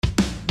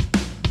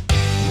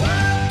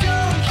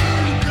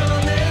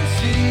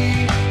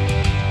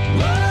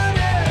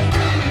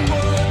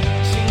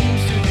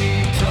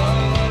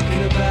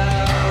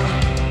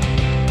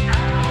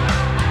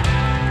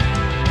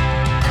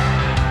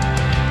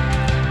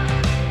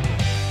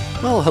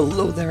Well,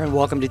 hello there and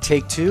welcome to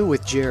Take Two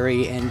with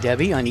Jerry and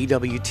Debbie on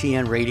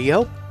EWTN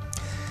Radio.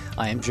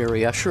 I am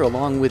Jerry Usher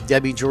along with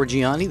Debbie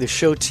Georgiani. The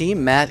show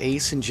team, Matt,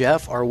 Ace, and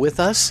Jeff are with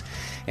us,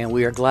 and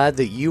we are glad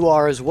that you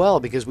are as well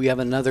because we have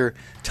another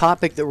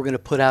topic that we're going to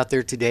put out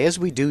there today as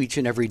we do each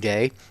and every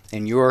day.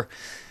 And your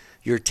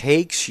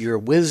takes, your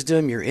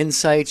wisdom, your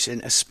insights,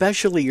 and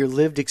especially your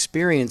lived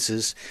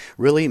experiences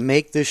really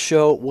make this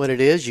show what it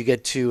is. You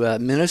get to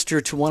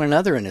minister to one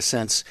another, in a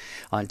sense,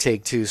 on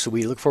Take Two. So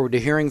we look forward to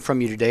hearing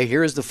from you today.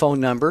 Here is the phone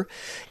number,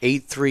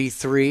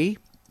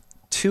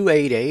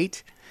 833-288-EWTN,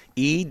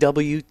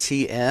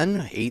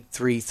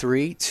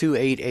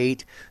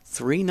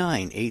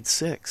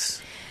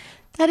 833-288-3986.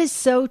 That is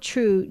so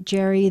true,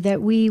 Jerry,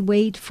 that we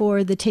wait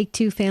for the Take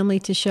Two family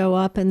to show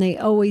up, and they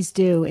always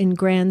do in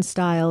grand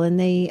style, and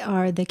they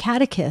are the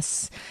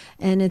catechists,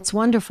 and it's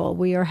wonderful.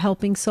 We are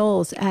helping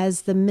souls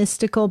as the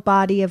mystical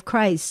body of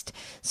Christ.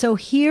 So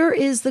here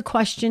is the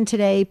question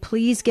today.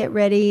 Please get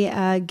ready.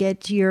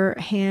 Get your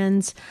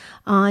hands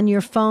on your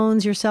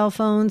phones, your cell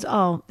phones.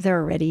 Oh, they're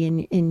already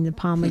in the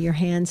palm of your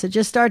hand. So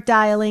just start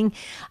dialing.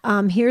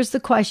 Here's the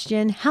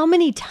question. How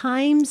many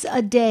times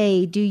a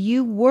day do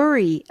you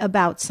worry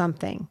about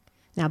something?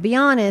 Now, be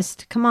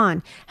honest. Come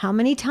on. How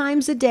many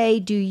times a day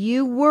do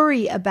you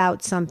worry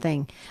about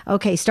something?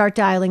 Okay, start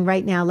dialing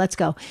right now. Let's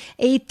go.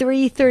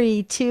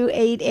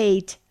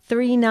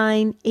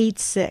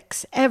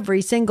 833-288-3986.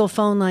 Every single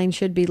phone line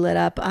should be lit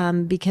up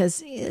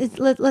because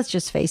let's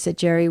just face it,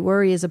 Jerry,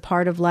 worry is a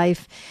part of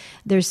life.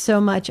 There's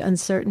so much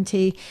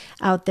uncertainty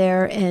out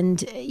there.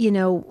 And, you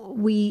know,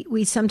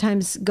 we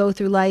sometimes go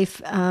through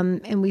life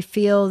and we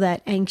feel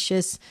that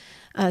anxious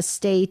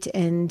state,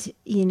 and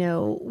you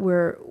know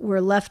we're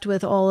left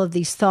with all of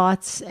these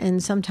thoughts,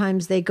 and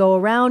sometimes they go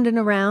around and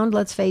around,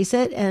 let's face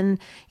it. And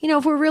you know,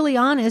 if we're really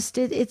honest,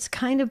 it's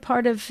kind of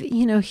part of,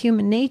 you know,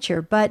 human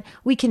nature. But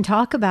we can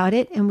talk about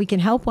it, and we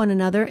can help one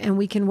another, and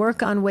we can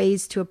work on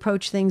ways to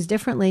approach things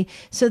differently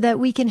so that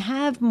we can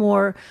have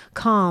more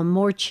calm,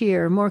 more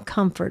cheer, more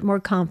comfort, more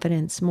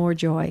confidence, more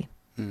joy.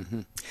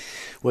 Mm-hmm.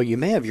 Well, you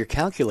may have your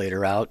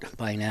calculator out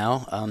by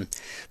now,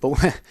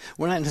 but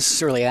we're not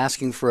necessarily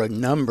asking for a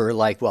number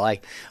like, well, I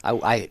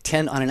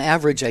tend, on an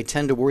average, I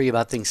tend to worry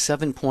about things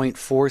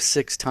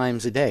 7.46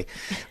 times a day.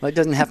 Well, it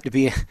doesn't have to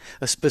be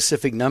a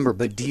specific number,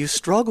 but do you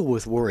struggle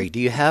with worry? Do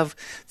you have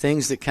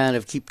things that kind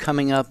of keep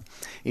coming up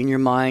in your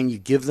mind? You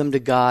give them to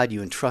God,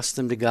 you entrust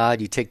them to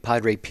God, you take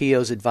Padre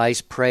Pio's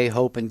advice, pray,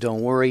 hope, and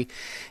don't worry,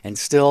 and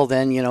still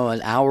then, you know,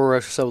 an hour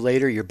or so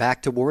later, you're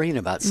back to worrying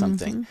about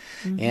something.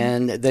 Mm-hmm.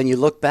 And then you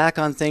look back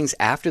on things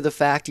after the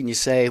fact and you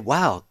say,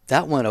 wow,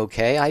 that went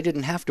okay. I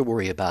didn't have to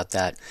worry about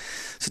that.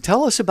 So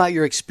tell us about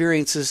your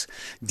experiences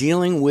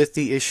dealing with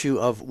the issue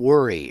of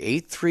worry.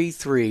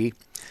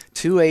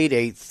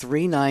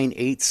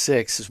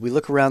 833-288-3986. As we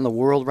look around the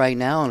world right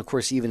now, and of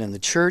course even in the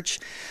church,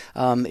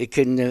 it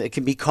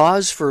can be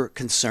cause for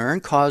concern,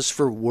 cause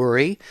for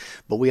worry,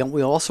 but we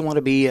also want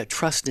to be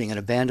trusting and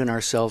abandon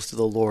ourselves to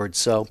the Lord.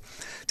 So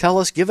tell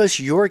us, give us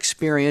your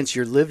experience,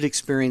 your lived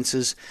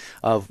experiences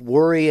of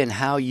worry and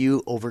how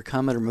you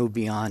overcome it or move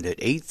beyond it.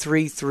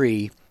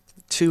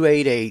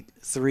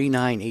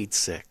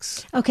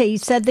 833-288-3986. Okay, you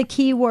said the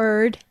key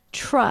word,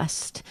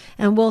 trust,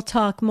 and we'll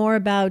talk more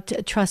about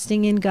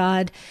trusting in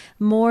God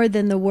more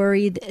than the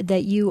worry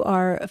that you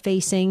are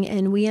facing,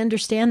 and we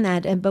understand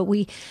that, but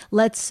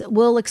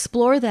we'll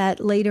explore that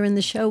later in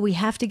the show. We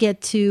have to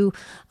get to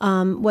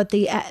what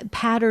the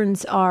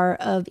patterns are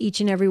of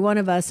each and every one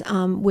of us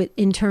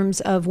in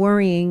terms of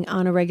worrying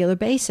on a regular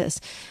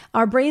basis.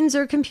 Our brains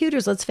are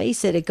computers, let's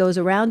face it. It goes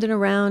around and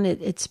around.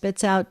 It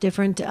spits out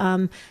different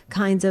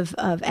kinds of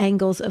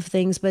angles of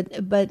things,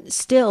 but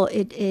still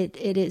it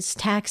is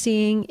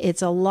taxing.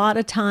 It's a lot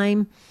of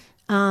time.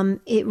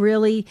 It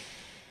really,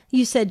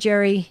 you said,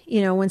 Jerry,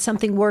 you know, when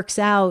something works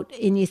out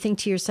and you think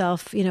to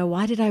yourself, you know,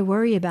 why did I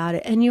worry about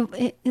it? And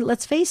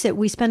let's face it,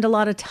 we spend a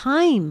lot of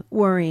time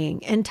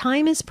worrying, and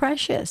time is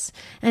precious,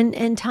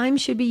 and time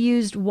should be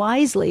used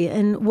wisely.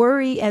 And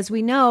worry, as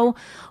we know,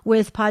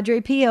 with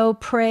Padre Pio,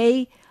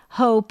 pray,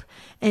 hope,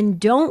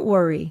 and don't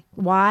worry.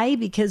 Why?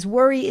 Because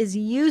worry is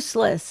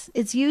useless.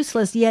 It's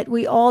useless, yet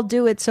we all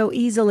do it so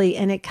easily,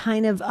 and it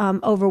kind of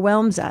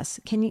overwhelms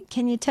us. Can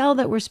you tell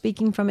that we're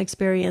speaking from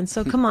experience?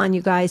 So come on,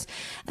 you guys.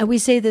 And we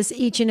say this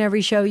each and every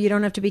show. You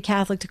don't have to be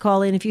Catholic to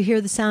call in. If you hear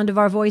the sound of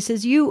our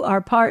voices, you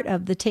are part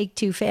of the Take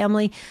Two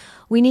family.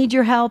 We need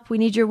your help. We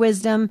need your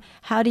wisdom.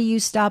 How do you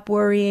stop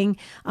worrying?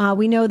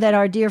 We know that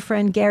our dear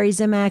friend Gary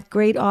Zimak,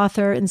 great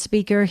author and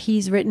speaker,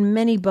 he's written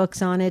many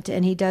books on it,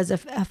 and he does a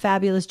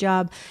fabulous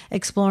job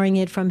exploring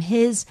it from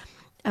his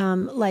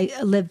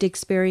lived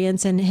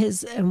experience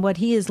and what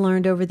he has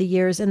learned over the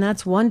years, and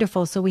that's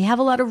wonderful. So we have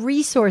a lot of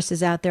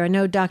resources out there. I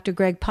know Dr.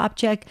 Greg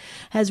Popcak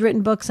has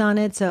written books on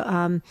it.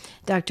 So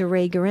Dr.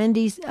 Ray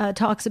Guarendi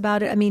talks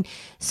about it. I mean,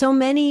 so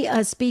many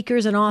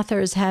speakers and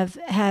authors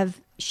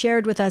have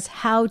shared with us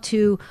how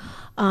to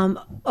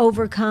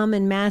overcome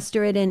and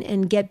master it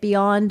and get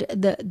beyond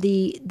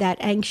that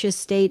anxious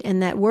state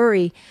and that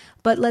worry.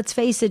 But let's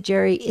face it,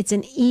 Jerry, it's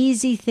an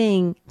easy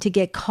thing to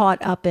get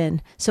caught up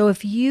in. So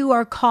if you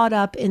are caught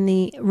up in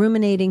the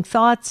ruminating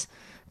thoughts,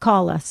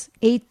 call us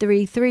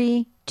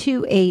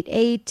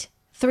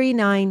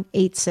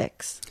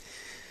 833-288-3986.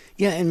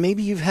 Yeah, and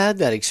maybe you've had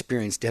that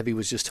experience Debbie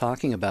was just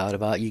talking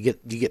about you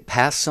get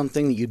past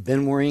something that you've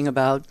been worrying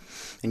about,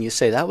 and you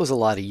say, that was a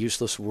lot of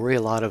useless worry,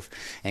 a lot of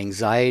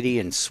anxiety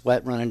and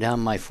sweat running down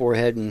my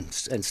forehead and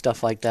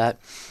stuff like that.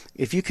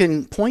 If you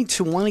can point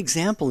to one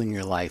example in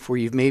your life where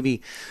you've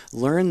maybe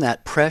learned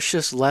that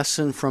precious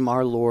lesson from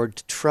our Lord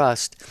to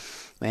trust,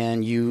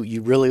 and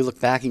you really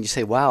look back and you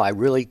say, wow, I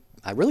really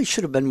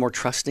should have been more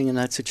trusting in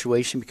that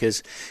situation,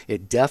 because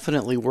it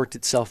definitely worked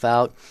itself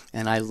out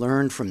and I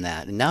learned from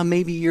that. And now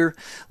maybe you're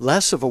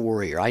less of a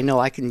worrier. I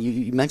know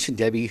you mentioned,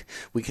 Debbie,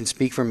 we can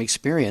speak from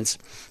experience.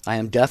 I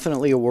am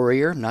definitely a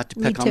worrier, not to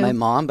pick on my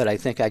mom, but I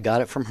think I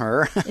got it from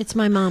her. It's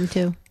my mom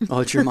too.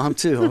 Oh, it's your mom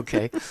too.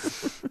 Okay.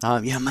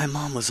 Yeah, my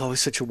mom was always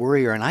such a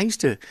worrier, and I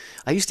used to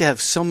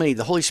have so many.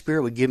 The Holy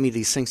Spirit would give me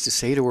these things to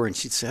say to her, and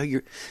she'd say,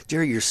 "Oh,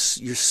 Jerry, you're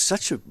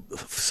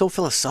so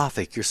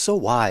philosophic. You're so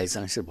wise."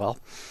 And I said, "Well,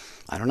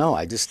 I don't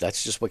know.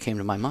 That's just what came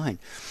to my mind."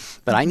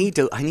 But I need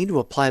to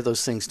apply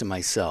those things to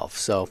myself.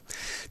 So,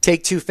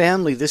 Take Two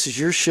family, this is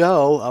your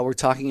show. We're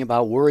talking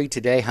about worry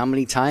today. How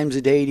many times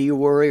a day do you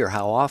worry, or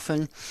how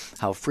often,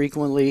 how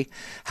frequently?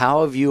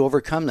 How have you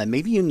overcome that?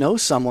 Maybe you know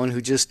someone who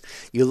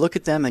you look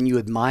at them and you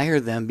admire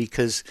them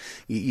because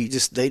they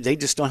just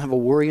don't have a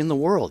worry in the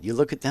world. You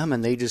look at them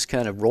and they just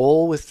kind of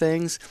roll with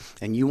things,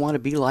 and you want to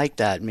be like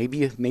that.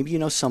 Maybe you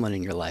know someone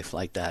in your life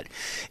like that.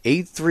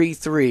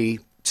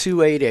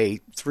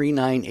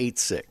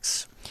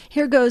 833-288-3986.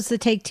 Here goes the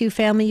Take Two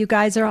family. You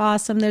guys are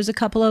awesome. There's a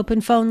couple open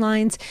phone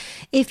lines.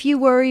 If you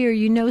worry, or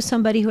you know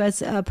somebody who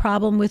has a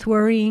problem with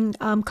worrying,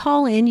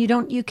 call in. You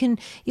don't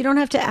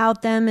have to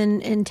out them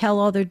and tell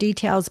all their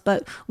details,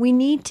 but we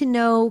need to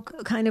know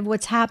kind of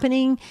what's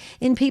happening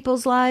in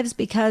people's lives,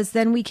 because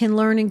then we can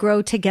learn and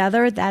grow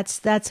together.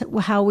 That's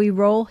how we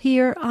roll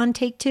here on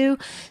Take Two.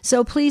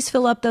 So please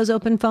fill up those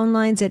open phone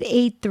lines at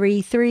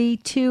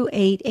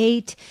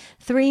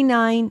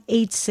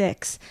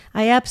 833-288-3986.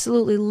 I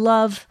absolutely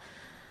love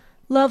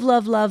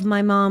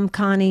my mom,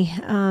 Connie.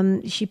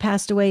 She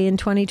passed away in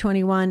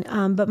 2021.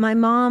 But my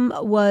mom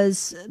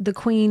was the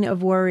queen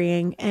of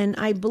worrying. And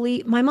I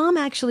believe my mom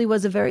actually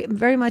was a very,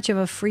 very much of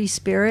a free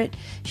spirit.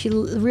 She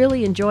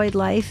really enjoyed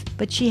life,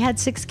 but she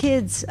had 6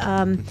 kids.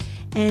 And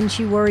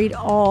she worried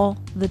all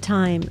the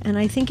time. And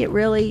I think it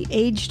really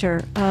aged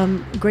her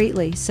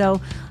greatly. So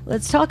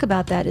let's talk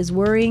about that. Is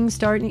worrying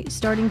starting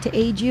to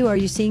age you? Are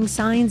you seeing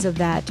signs of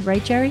that?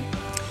 Right, Jerry?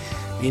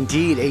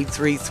 Indeed.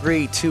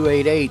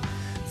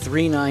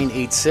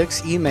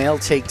 833-288-3986. Email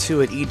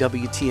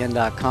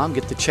take2@ewtn.com.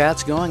 Get the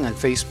chats going on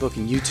Facebook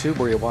and YouTube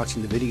where you're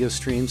watching the video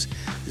streams.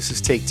 This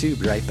is Take Two.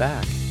 Be right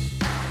back.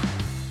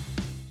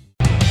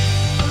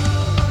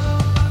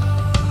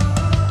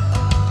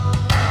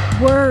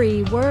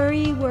 Worry,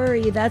 worry,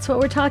 worry. That's what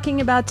we're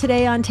talking about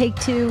today on Take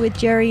Two with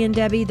Jerry and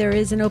Debbie. There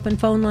is an open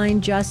phone line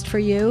just for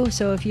you.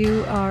 So if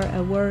you are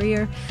a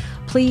worrier,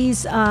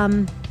 please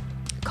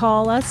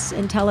call us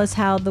and tell us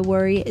how the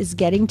worry is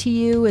getting to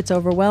you. It's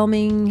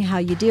overwhelming, how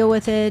you deal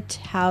with it,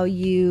 how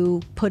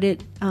you put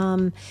it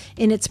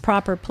in its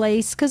proper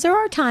place. Because there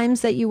are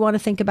times that you want to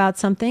think about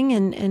something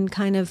and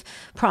kind of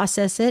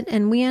process it.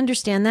 And we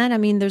understand that. I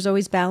mean, there's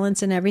always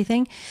balance in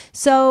everything.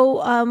 So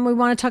we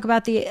want to talk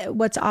about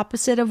what's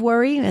opposite of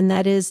worry. And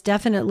that is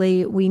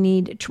definitely we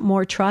need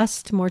more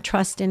trust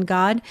in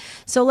God.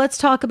 So let's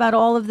talk about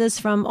all of this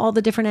from all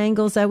the different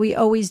angles that we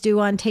always do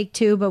on Take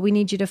Two. But we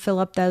need you to fill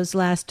up those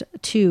last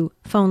 2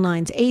 phone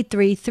lines,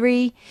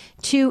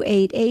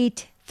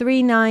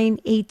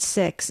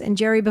 833-288-3986. And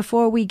Jerry,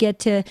 before we get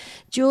to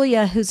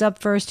Julia, who's up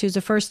first, who's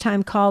a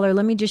first-time caller,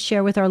 let me just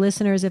share with our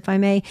listeners, if I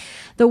may,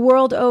 the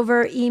World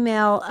Over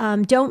email.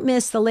 Don't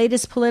miss the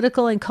latest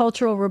political and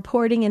cultural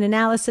reporting and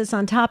analysis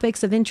on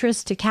topics of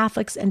interest to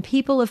Catholics and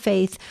people of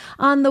faith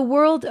on the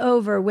World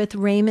Over with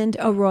Raymond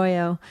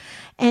Arroyo.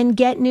 And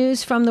get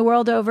news from the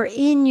world over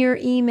in your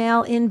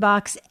email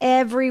inbox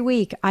every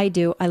week. I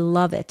do. I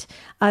love it.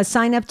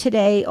 Sign up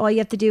today. All you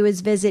have to do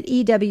is visit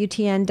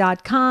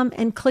EWTN.com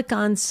and click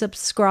on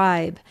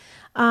subscribe.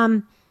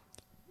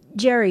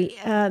 Jerry,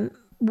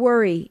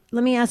 worry.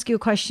 Let me ask you a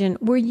question.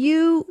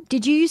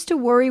 Did you used to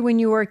worry when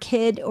you were a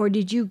kid, or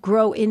did you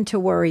grow into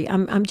worry?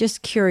 I'm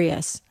just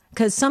curious,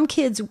 because some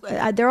kids,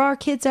 there are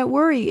kids that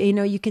worry.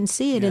 You can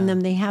see it in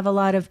them. They have a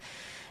lot of,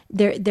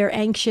 they're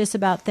anxious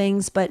about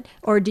things,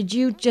 or did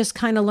you just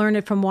kind of learn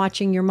it from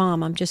watching your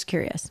mom? I'm just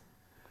curious.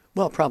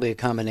 Well, probably a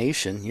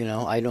combination.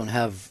 I don't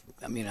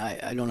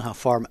know how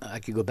far I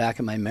could go back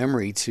in my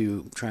memory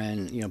to try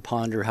and,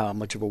 ponder how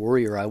much of a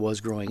worrier I was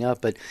growing up.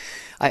 But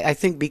I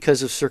think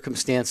because of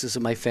circumstances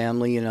of my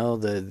family,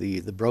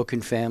 the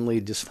broken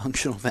family,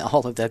 dysfunctional,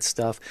 all of that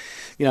stuff,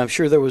 I'm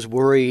sure there was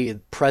worry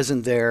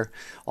present there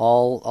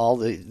all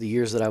the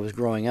years that I was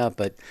growing up.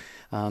 But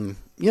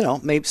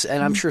Maybe,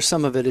 and I'm sure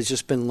some of it has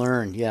just been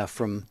learned,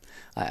 from,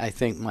 I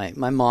think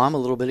my mom a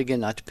little bit,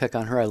 again, not to pick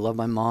on her. I love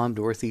my mom,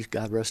 Dorothy,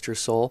 God rest her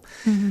soul,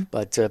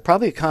 but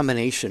probably a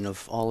combination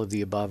of all of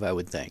the above, I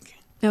would think.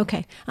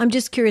 Okay. I'm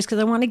just curious because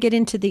I want to get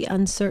into the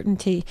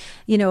uncertainty,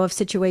 of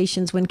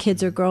situations when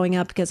kids are growing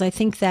up, because I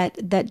think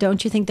that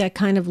don't you think that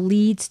kind of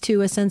leads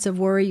to a sense of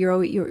worry?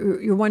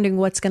 You're wondering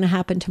what's going to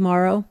happen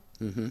tomorrow.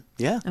 Mm-hmm.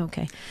 Yeah.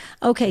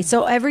 Okay.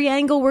 So every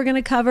angle we're going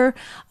to cover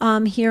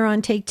here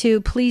on Take Two.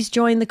 Please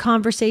join the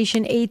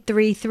conversation,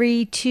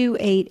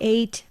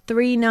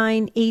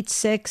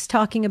 833-288-3986,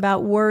 talking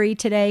about worry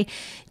today.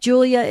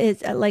 Julia,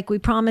 is, like we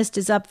promised,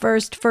 is up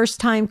first.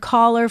 First-time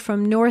caller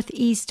from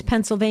Northeast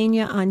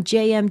Pennsylvania on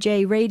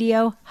JMJ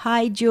Radio.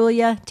 Hi,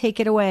 Julia. Take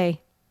it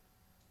away.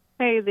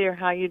 Hey there.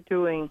 How you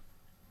doing?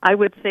 I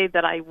would say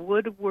that I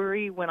would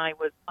worry when I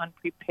was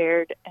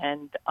unprepared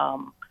and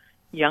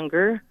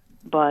younger.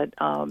 But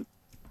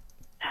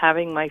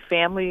having my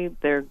family,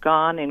 they're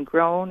gone and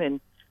grown, and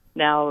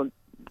now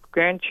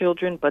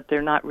grandchildren, but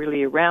they're not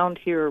really around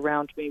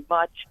me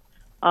much.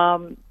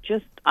 I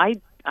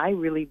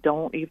really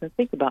don't even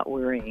think about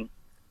worrying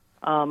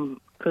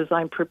because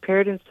I'm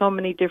prepared in so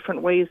many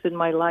different ways in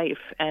my life,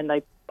 and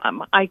I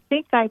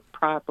think I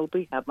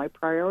probably have my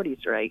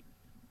priorities right,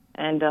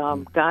 and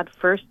God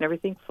first, and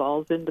everything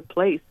falls into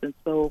place, and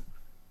so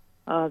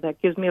that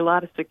gives me a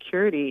lot of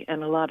security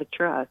and a lot of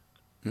trust.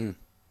 Mm.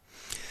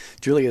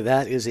 Julia,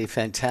 that is a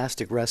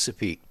fantastic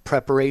recipe.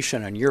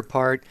 Preparation on your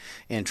part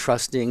and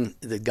trusting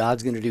that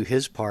God's going to do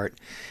his part.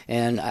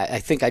 And I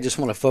think I just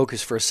want to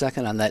focus for a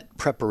second on that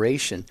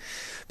preparation,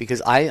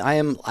 because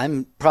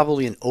I'm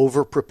probably an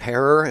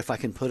over-preparer, if I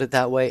can put it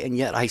that way, and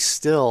yet I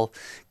still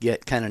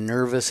get kind of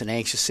nervous and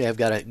anxious, say I've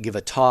got to give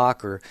a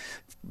talk or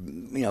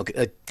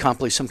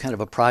accomplish some kind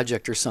of a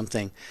project or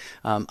something.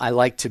 I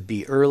like to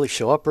be early,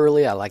 show up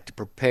early. I like to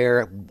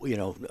prepare,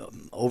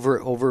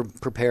 over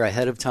prepare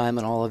ahead of time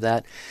and all of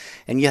that.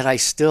 And yet I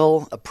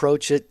still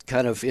approach it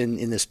kind of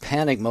in this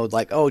panic mode,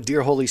 like, oh,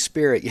 dear Holy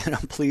Spirit,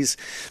 please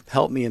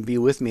help me and be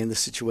with me in this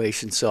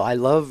situation. So I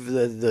love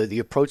the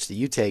approach that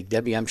you take,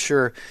 Debbie. I'm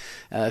sure,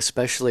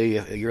 especially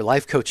your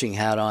life coaching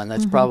hat on,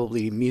 that's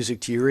probably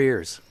music to your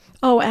ears.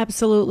 Oh,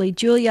 absolutely.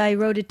 Julia, I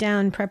wrote it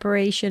down,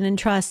 preparation and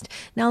trust.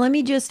 Now, let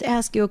me just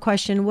ask you a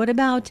question. What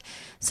about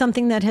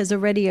something that has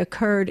already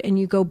occurred and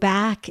you go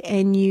back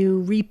and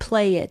you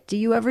replay it? Do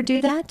you ever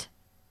do that?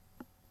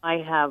 I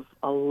have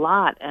a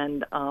lot,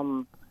 and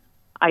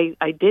I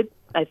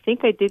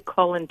think I did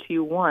call into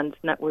you once,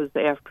 and that was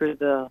after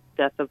the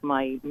death of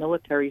my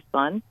military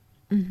son.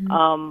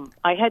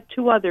 I had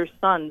two other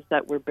sons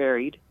that were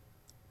buried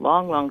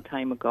long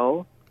time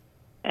ago,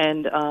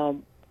 and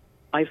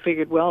I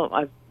figured,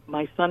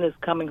 my son is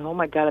coming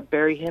home. I got to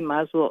bury him.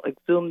 Might as well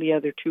exhume the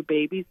other two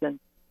babies and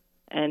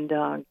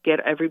get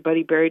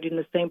everybody buried in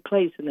the same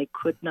place. And they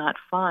could not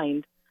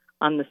find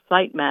on the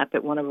site map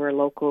at one of our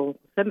local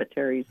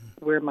cemeteries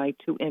where my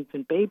two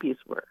infant babies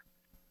were.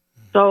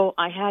 So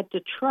I had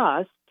to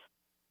trust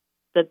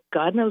that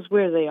God knows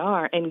where they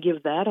are and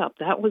give that up.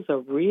 That was a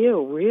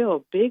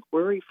real big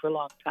worry for a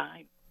long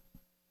time.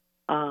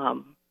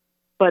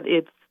 But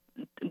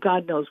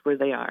God knows where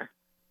they are.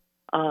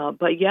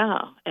 But yeah,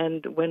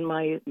 and when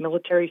my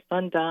military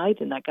son died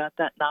and I got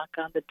that knock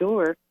on the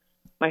door,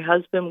 my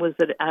husband was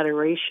at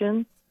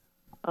adoration.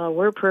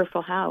 We're a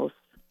prayerful house.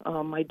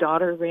 My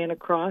daughter ran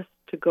across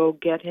to go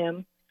get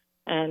him,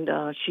 and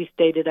she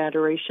stayed at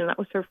adoration. That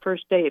was her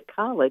first day at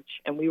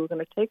college, and we were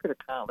going to take her to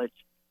college.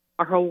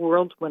 Our whole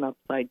world went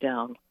upside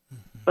down.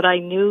 But I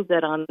knew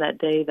that on that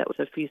day, that was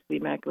a Feast of the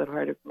Immaculate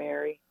Heart of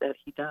Mary, that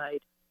he died,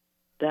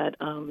 that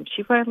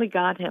she finally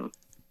got him.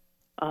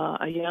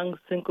 A young,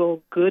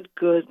 single, good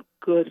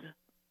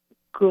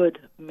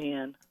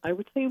man. I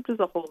would say he was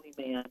a holy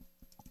man.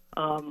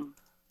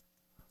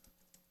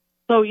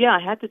 So, yeah, I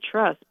had to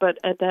trust. But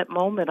at that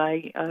moment,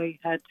 I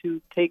had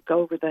to take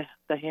over the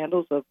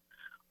handles of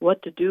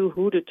what to do,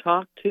 who to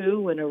talk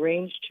to, and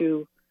arrange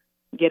to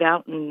get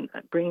out and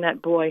bring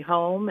that boy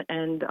home.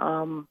 And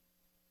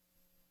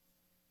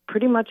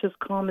pretty much as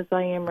calm as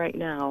I am right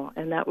now.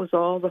 And that was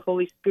all the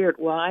Holy Spirit.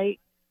 Why?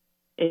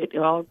 It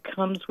all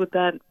comes with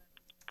that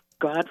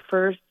God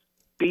first,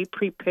 be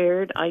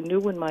prepared. I knew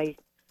when my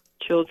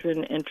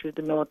children entered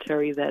the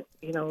military that,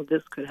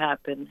 this could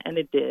happen, and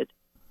it did.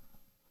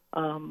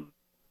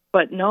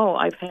 But no,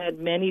 I've had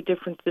many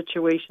different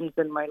situations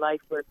in my life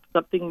where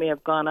something may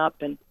have gone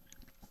up, and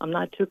I'm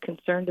not too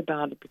concerned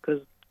about it because,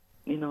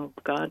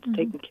 God's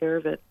taking care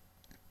of it.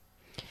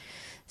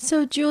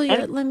 So,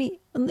 Julia, let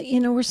me,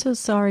 we're so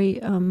sorry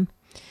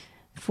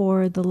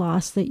for the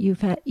loss that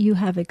you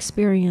have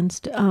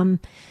experienced.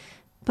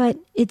 But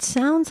it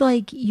sounds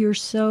like you're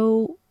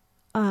so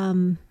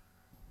not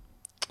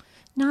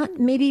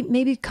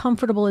maybe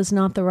comfortable is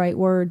not the right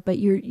word, but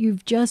you're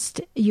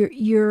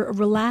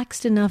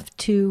relaxed enough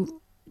to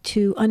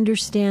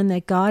understand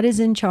that God is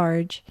in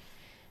charge.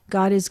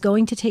 God is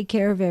going to take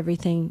care of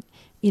everything.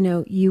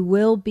 You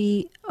will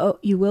be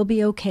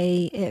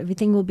okay.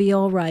 Everything will be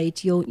all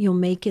right. You'll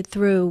make it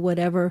through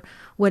whatever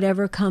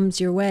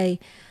comes your way.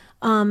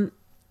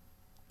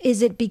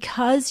 is it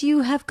because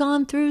you have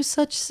gone through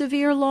such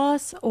severe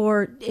loss,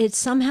 or it's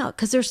somehow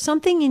because there's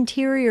something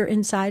interior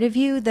inside of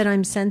you that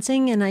I'm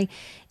sensing, and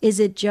is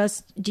it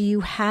just, do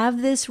you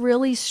have this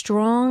really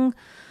strong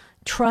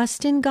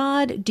trust in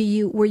God?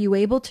 Were you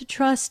able to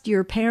trust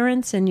your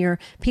parents and your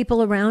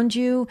people around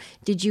you?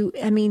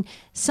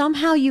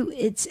 Somehow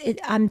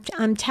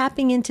I'm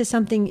tapping into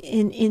something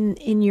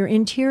in your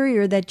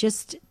interior that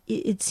just,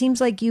 it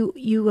seems like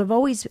you've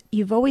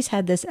always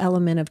had this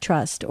element of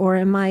trust, or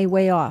am I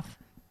way off?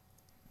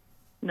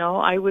 No,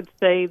 I would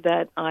say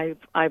that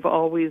I've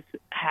always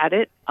had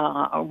it.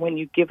 When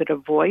you give it a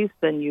voice,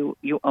 then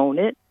you own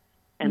it.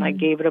 And I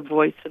gave it a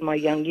voice in my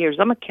young years.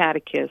 I'm a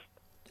catechist.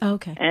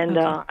 Okay. And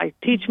I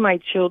teach my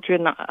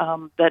children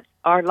that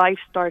our life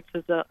starts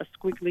as a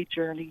squiggly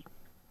journey.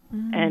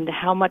 And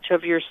how much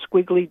of your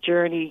squiggly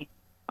journey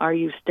are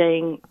you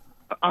staying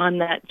on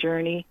that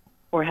journey,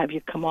 or have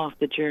you come off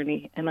the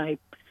journey? And I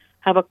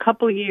have a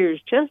couple years,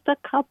 just a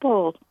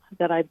couple,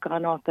 that I've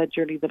gone off that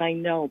journey that I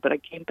know, but I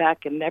came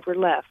back and never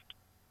left.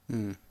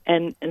 And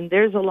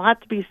there's a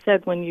lot to be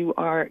said when you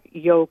are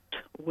yoked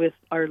with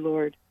our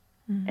Lord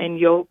and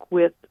yoked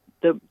with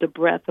the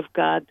breath of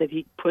God that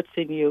He puts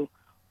in you.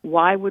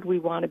 Why would we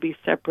want to be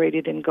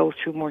separated and go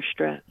through more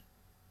stress?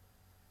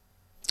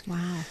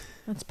 Wow,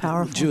 that's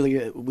powerful.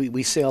 Julia,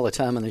 we say all the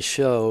time on the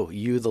show,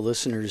 you, the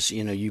listeners,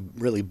 you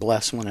really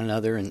bless one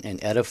another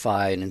and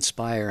edify and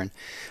inspire. And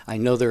I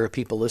know there are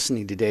people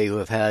listening today who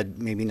have had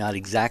maybe not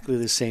exactly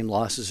the same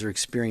losses or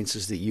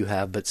experiences that you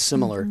have, but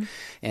similar,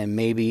 and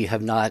maybe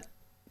have not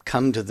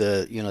come to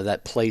the,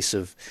 that place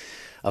of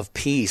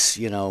peace,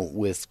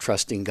 with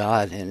trusting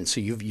God. And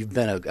so you've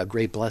been a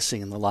great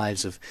blessing in the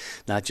lives of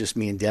not just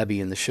me and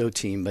Debbie and the show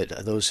team, but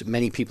those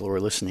many people who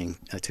are listening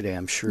today.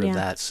 I'm sure of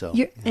that. So,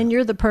 and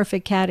you're the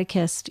perfect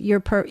catechist.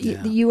 You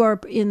are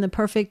in the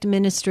perfect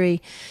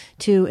ministry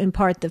to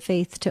impart the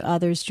faith to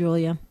others,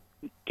 Julia.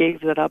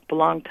 Gave that up a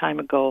long time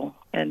ago,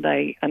 and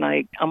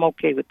I'm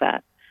okay with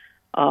that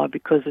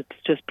because it's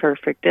just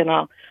perfect. And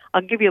I'll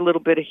give you a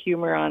little bit of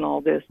humor on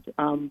all this.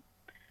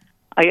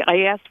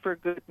 I asked for a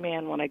good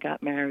man when I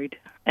got married,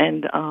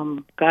 and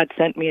God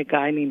sent me a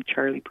guy named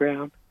Charlie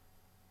Brown.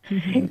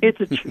 It's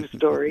a true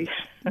story.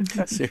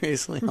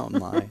 Seriously? Oh,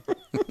 my.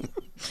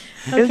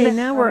 Okay,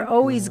 now we're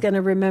always going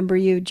to remember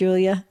you,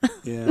 Julia.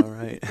 Yeah,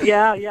 right.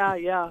 Yeah.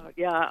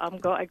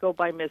 I go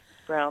by Mrs.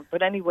 Brown.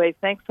 But anyway,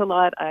 thanks a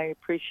lot. I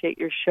appreciate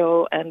your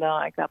show, and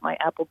I got my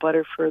apple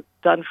butter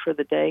done for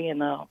the day,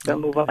 and I'll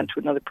move on to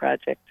another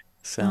project.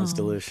 Sounds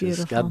delicious.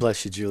 Beautiful. God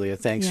bless you, Julia.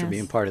 Thanks for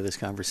being part of this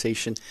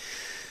conversation.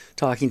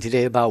 Talking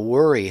today about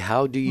worry.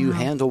 How do you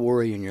handle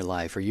worry in your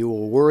life? Are you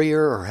a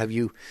worrier, or have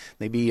you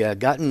maybe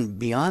gotten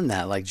beyond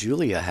that like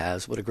Julia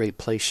has? What a great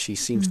place she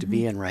seems to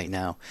be in right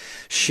now.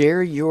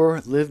 Share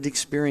your lived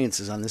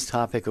experiences on this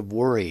topic of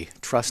worry,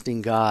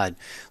 trusting God,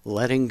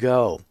 letting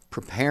go,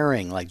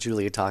 preparing, like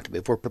Julia talked about.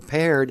 If we're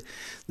prepared,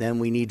 then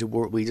we need to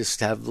we just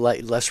have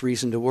less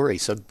reason to worry.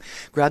 So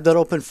grab that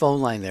open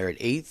phone line there at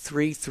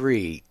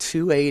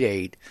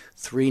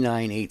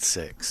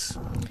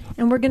 833-288-3986.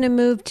 And we're going to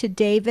move to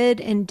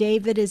David, and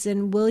David is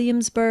in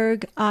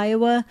Williamsburg,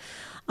 Iowa,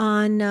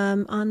 on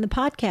the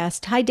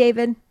podcast. Hi,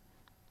 David.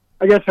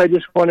 I guess I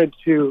just wanted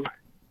to,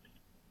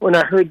 when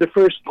I heard the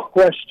first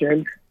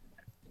question,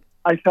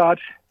 I thought,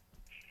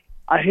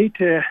 I hate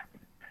to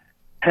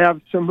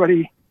have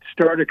somebody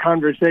start a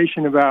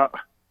conversation about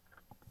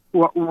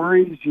what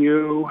worries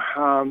you,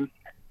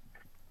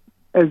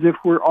 as if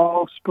we're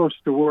all supposed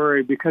to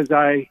worry, because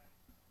I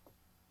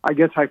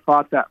guess I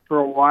fought that for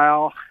a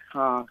while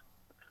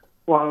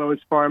while I was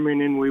farming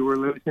and we were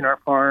losing our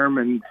farm,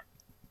 and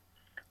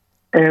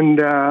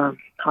I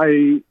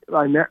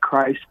met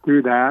Christ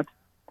through that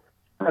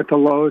at the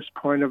lowest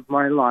point of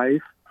my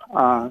life.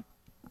 God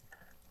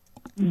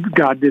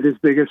did His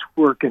biggest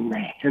work in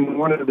me, and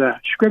one of the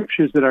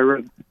scriptures that I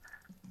read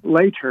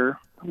later,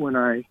 when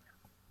I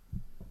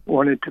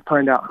wanted to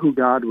find out who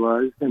God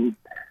was and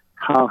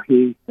how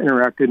He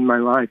interacted in my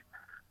life,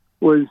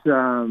 was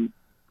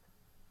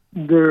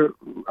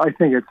I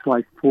think it's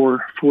like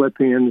 4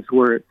 Philippians,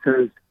 where it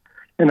says,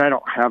 and I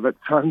don't have it,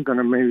 so I'm going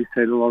to maybe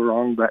say it a little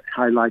wrong, but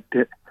I liked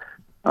it.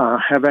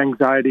 Have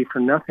anxiety for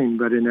nothing,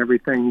 but in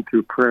everything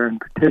through prayer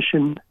and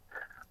petition,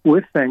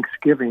 with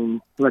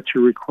thanksgiving, let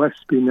your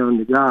requests be known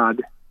to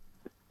God.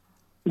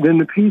 Then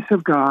the peace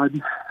of God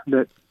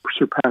that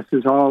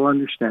surpasses all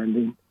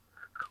understanding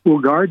will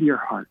guard your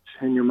hearts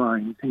and your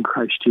minds in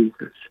Christ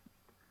Jesus.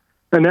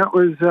 And that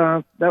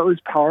was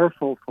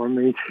powerful for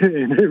me,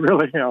 and it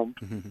really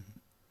helped.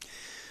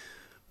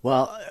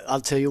 Well,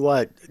 I'll tell you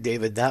what,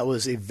 David, that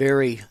was a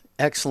very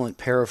excellent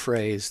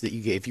paraphrase that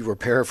you gave. You were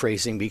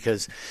paraphrasing,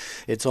 because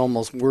it's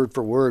almost word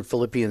for word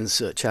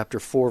Philippians chapter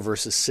 4,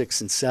 verses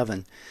 6 and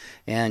 7.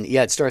 And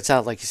yeah, it starts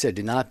out, like you said,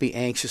 do not be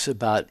anxious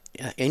about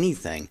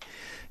anything.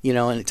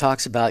 And it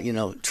talks about,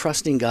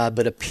 trusting God,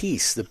 but the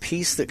peace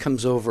that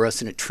comes over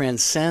us, and it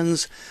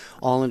transcends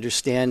all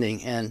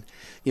understanding. And,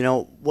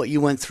 what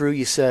you went through,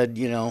 you said,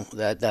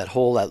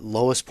 that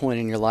lowest point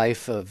in your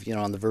life of,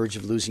 on the verge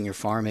of losing your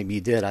farm. Maybe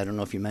you did. I don't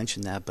know if you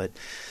mentioned that, but,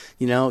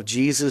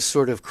 Jesus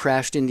sort of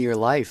crashed into your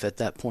life at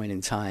that point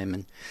in time.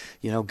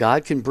 And,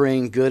 God can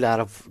bring good out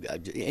of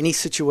any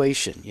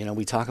situation.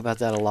 We talk about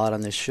that a lot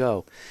on this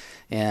show.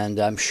 And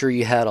I'm sure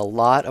you had a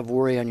lot of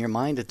worry on your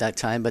mind at that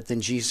time, but then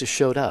Jesus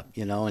showed up,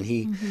 and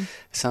he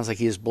sounds like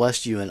he has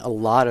blessed you in a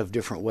lot of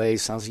different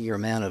ways. Sounds like you're a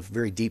man of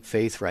very deep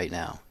faith right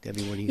now.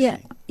 Debbie, what do you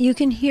think? Yeah, you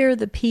can hear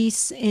the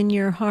peace in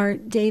your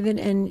heart, David,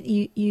 and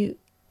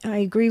I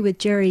agree with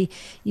Jerry.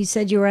 You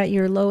said you were at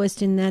your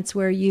lowest, and that's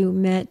where you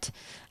met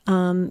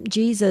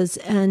Jesus.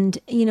 And,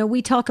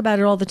 we talk about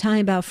it all the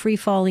time about free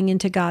falling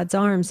into God's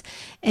arms.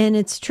 And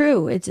it's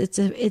true.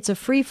 It's a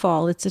free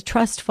fall. It's a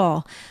trust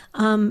fall.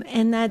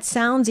 And that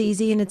sounds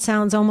easy and it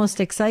sounds almost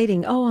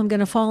exciting. Oh, I'm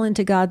going to fall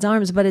into God's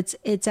arms. But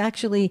it's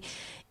actually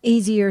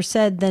easier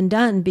said than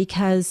done,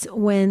 because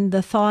when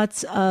the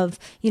thoughts of,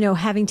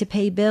 having to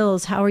pay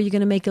bills, how are you going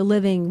to make a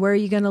living? Where are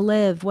you going to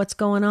live? What's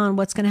going on?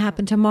 What's going to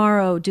happen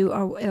tomorrow?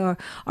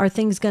 Are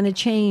things going to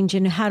change?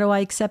 And how do I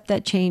accept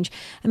that change?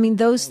 I mean,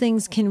 those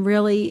things can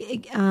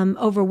really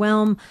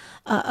overwhelm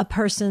a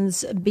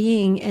person's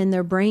being and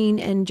their brain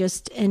and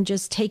just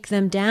take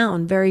them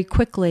down very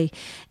quickly.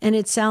 And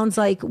it sounds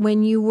like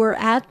when you were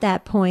at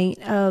that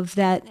point of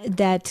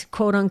that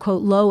quote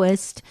unquote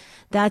lowest,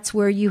 that's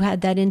where you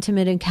had that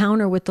intimate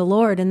encounter with the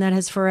Lord, and that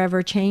has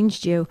forever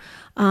changed you.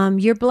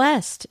 You're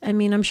blessed. I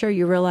mean, I'm sure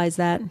you realize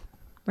that,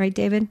 right,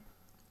 David?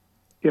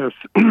 Yes,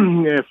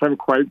 yes, I'm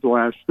quite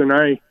blessed, and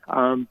I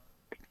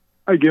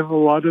give a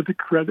lot of the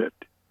credit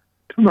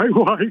to my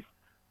wife,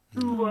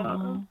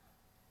 who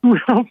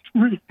helped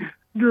me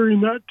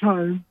during that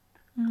time.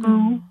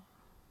 Who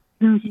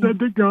said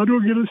that God will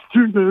get us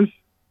through this,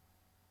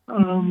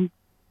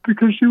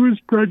 because she was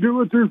pregnant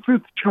with her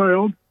 5th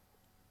child,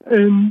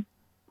 and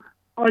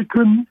I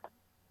couldn't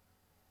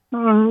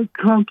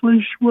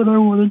accomplish what I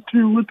wanted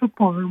to with the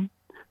farm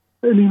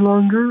any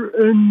longer.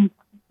 And,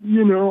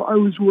 I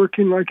was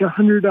working like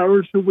 100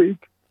 hours a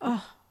week.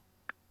 Oh.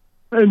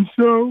 And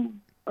so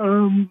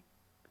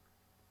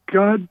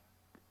God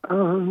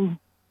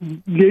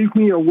gave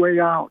me a way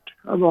out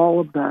of all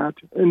of that.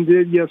 And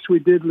we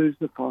did lose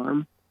the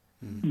farm.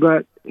 Mm.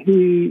 But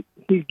he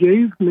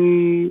gave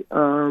me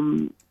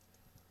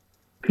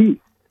peace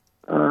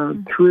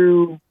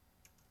through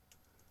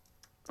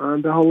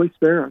the Holy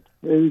Spirit.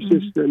 It was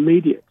just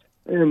immediate,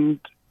 and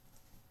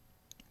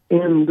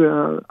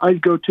I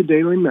go to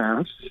daily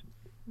mass,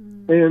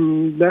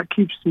 and that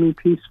keeps me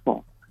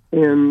peaceful.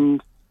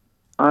 And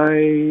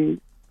I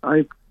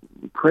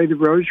pray the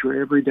Rosary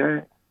every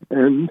day,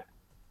 and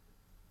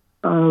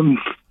I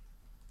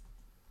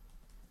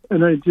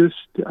just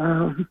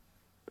am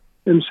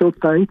so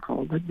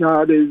thankful that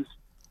God is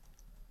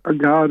a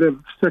God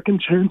of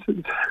second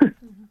chances.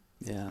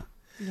 Yeah.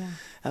 Yeah.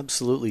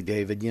 Absolutely,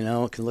 David.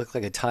 It can look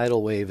like a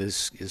tidal wave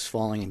is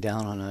falling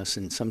down on us,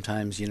 and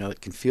sometimes,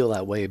 it can feel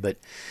that way, but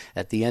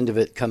at the end of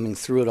it, coming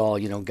through it all,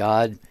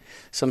 God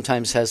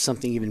sometimes has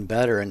something even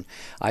better. And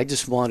I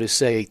just want to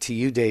say to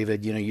you,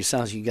 David, you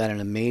sound like you got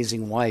an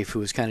amazing wife who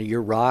was kind of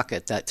your rock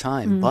at that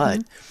time.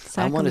 But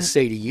I want to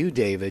say to you,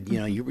 David,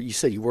 you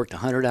said you worked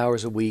 100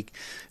 hours a week.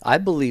 I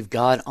believe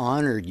God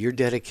honored your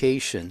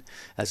dedication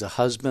as a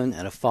husband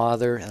and a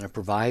father and a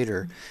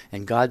provider,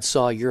 and God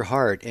saw your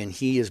heart, and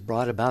he has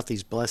brought about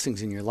these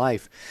blessings in your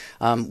life.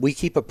 We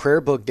keep a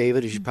prayer book,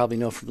 David, as you probably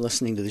know from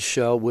listening to the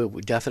show.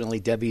 We definitely,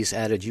 Debbie's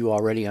added you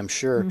already, I'm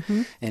sure.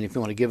 And if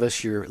you want to give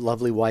us your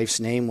lovely wife's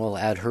name, we'll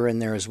add her in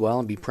there as well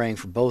and be praying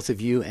for both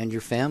of you and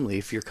your family,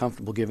 if you're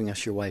comfortable giving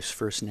us your wife's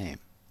first name.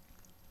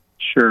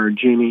 Sure,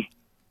 Jeannie.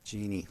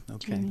 Jeannie,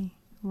 okay. Jeannie.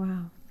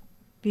 Wow.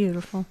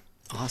 Beautiful.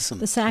 Awesome.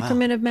 The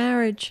sacrament of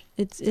marriage.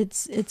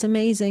 It's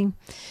amazing.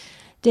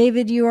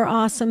 David, you are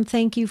awesome.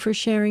 Thank you for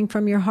sharing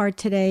from your heart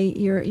today.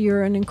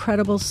 You're an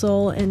incredible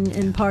soul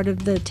and part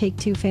of the Take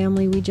Two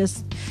family. We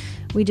just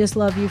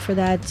love you for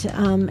that.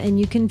 And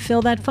you can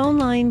fill that phone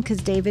line because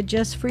David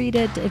just freed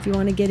it. If you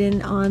want to get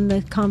in on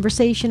the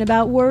conversation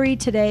about worry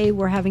today,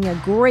 we're having a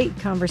great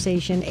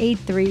conversation.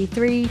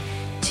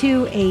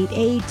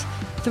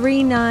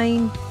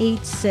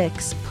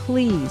 833-288-3986.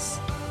 Please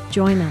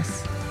join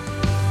us.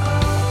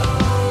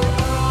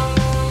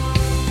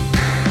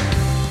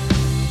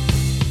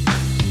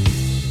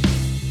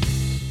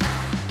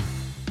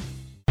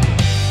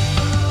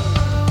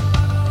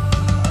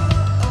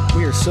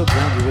 So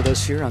glad you're with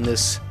us here on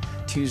this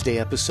Tuesday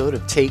episode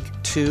of Take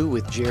Two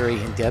with Jerry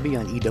and Debbie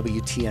on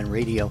EWTN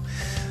Radio.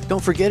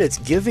 Don't forget, it's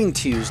Giving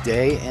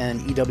Tuesday,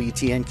 and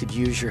EWTN could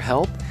use your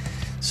help.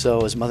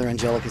 So as Mother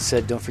Angelica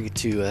said, don't forget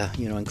to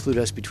include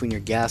us between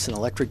your gas and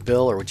electric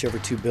bill, or whichever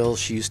two bills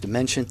she used to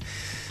mention.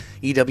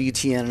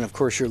 EWTN, and of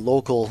course your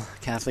local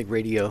Catholic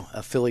radio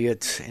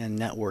affiliate and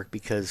network,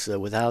 because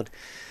without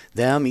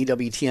them.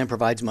 EWTN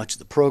provides much of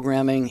the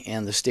programming,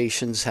 and the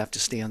stations have to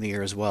stay on the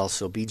air as well.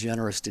 So be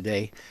generous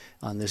today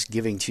on this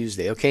Giving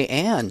Tuesday. Okay,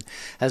 Ann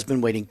has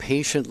been waiting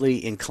patiently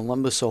in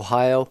Columbus,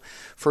 Ohio.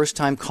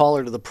 First-time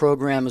caller to the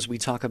program as we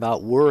talk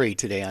about worry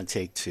today on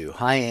Take Two.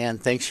 Hi, Ann.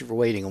 Thanks for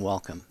waiting and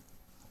welcome.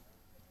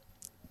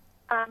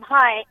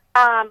 Hi.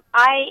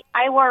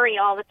 I worry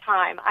all the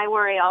time. I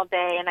worry all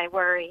day, and I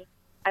worry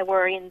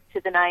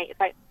into the night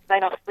if I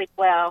don't sleep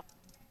well.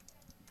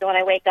 So when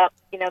I wake up,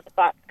 the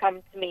thoughts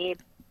come to me,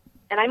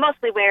 and I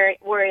mostly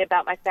worry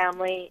about my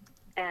family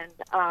and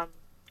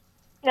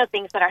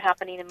things that are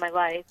happening in my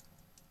life.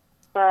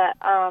 But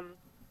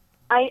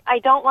I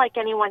don't like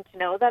anyone to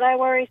know that I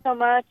worry so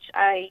much.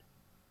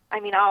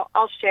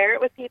 I'll share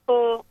it with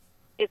people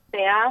if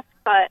they ask,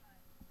 but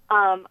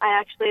I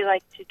actually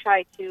like to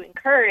try to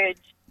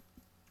encourage,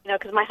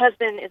 because my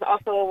husband is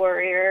also a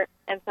worrier,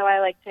 and so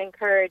I like to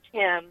encourage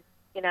him,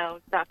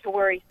 not to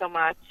worry so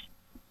much.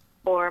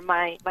 Or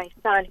my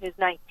son, who's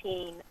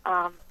 19,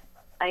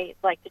 I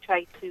like to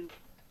try to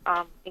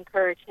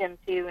encourage him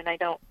too, and I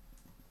don't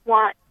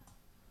want,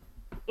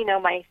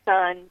 my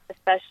son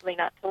especially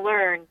not to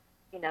learn,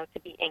 to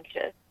be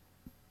anxious.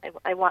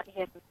 I want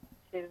him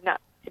to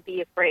not to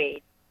be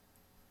afraid.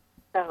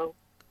 So,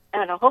 I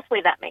don't know,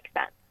 hopefully that makes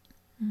sense.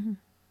 Mm-hmm.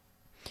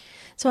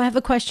 So I have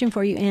a question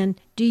for you, Ann.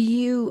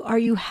 Are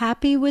you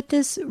happy with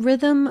this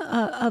rhythm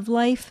of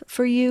life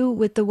for you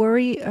with the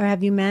worry, or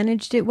have you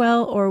managed it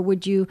well, or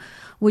would you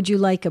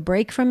like a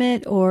break from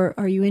it, or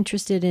are you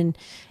interested in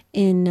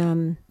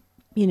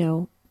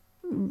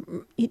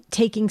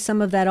taking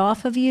some of that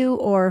off of you,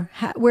 or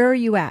where are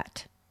you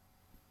at?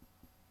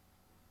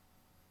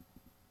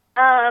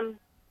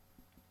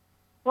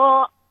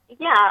 Well,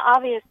 yeah,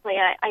 obviously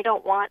I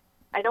don't want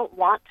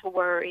to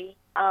worry.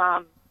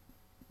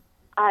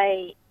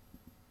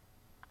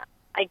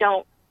 I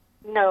don't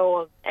know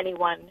of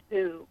anyone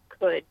who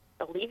could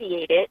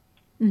alleviate it.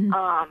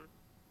 Mm-hmm.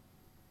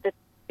 The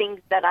things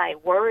that I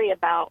worry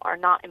about are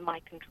not in my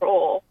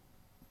control.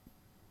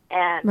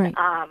 And right.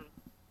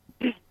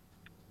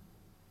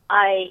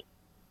 I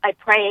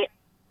pray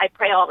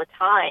all the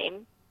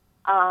time.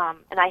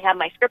 And I have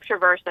my scripture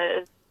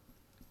verses,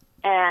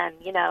 and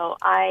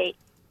I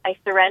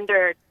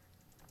surrender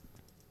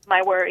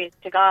my worries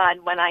to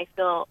God when I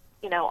feel,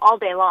 all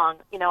day long.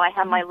 I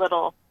have my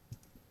little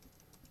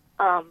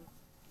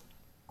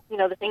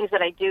the things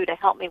that I do to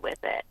help me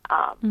with it.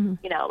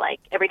 Like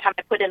every time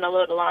I put in a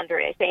load of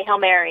laundry, I say Hail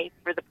Mary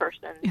for the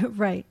person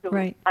right.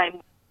 I'm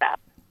with.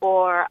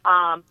 Or,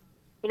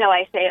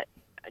 I say,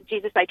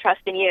 Jesus, I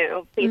trust in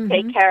you. Please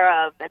take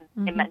care of, and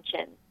I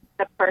mention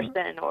the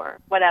person or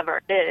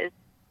whatever it is.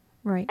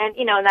 Right. And,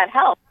 and that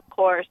helps, of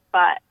course,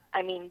 but,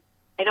 I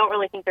don't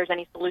really think there's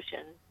any solution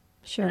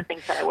to the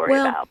things that I worry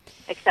about,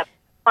 except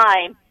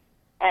time.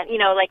 And,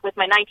 like with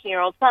my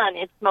 19-year-old son,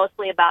 it's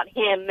mostly about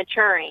him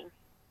maturing,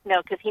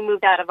 because he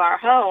moved out of our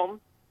home,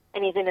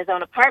 and he's in his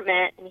own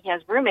apartment, and he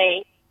has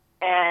roommates,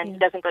 and he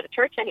doesn't go to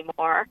church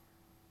anymore.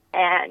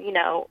 And,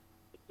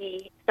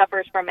 he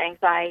suffers from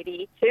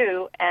anxiety,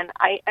 too, and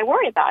I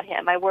worry about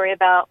him. I worry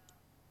about,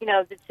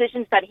 the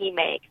decisions that he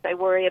makes. I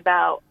worry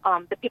about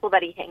the people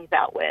that he hangs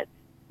out with.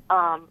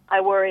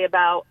 I worry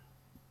about,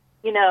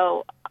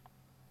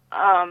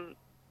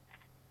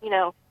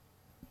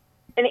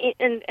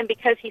 And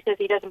because he says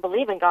he doesn't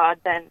believe in God,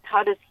 then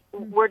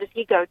where does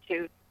he go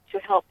to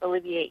help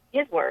alleviate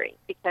his worry?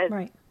 Because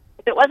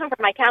if it wasn't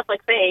for my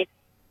Catholic faith,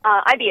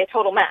 I'd be a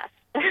total mess,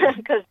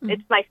 because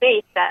it's my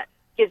faith that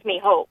gives me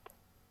hope.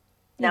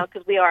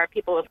 Because we are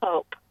people of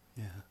hope.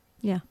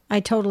 Yeah, I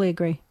totally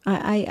agree.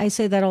 I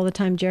say that all the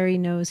time. Jerry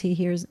knows, he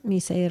hears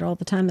me say it all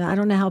the time. I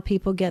don't know how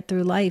people get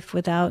through life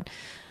without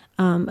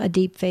a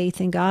deep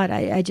faith in God.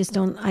 I just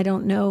don't. I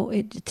don't know.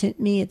 To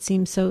me, it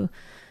seems so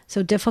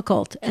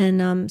difficult.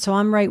 And so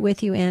I'm right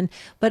with you, Ann.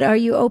 But are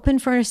you open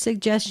for a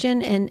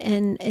suggestion?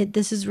 And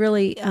this is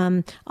really,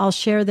 I'll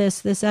share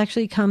this. This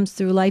actually comes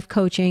through life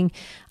coaching.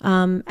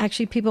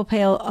 Actually, people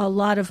pay a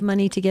lot of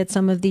money to get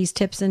some of these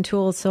tips and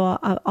tools. So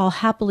I'll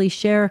happily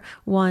share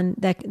one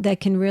that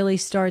can really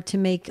start to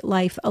make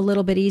life a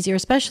little bit easier,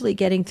 especially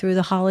getting through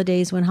the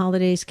holidays, when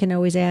holidays can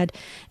always add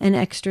an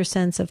extra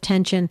sense of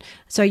tension.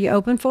 So are you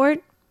open for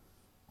it?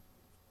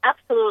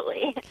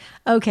 Absolutely.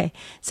 Okay.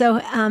 So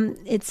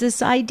it's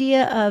this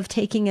idea of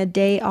taking a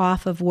day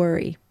off of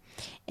worry.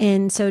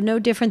 And so no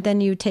different than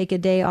you take a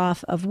day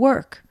off of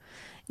work.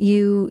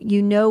 You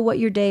know what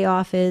your day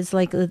off is.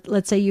 Like,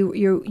 let's say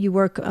you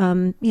work,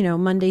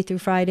 Monday through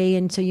Friday.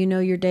 And so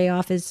your day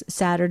off is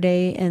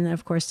Saturday and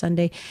of course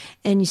Sunday.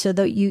 And so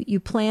that you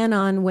plan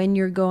on when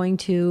you're going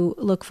to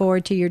look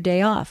forward to your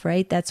day off,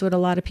 right? That's what a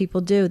lot of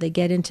people do. They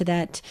get into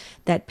that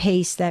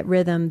pace, that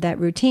rhythm, that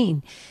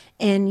routine.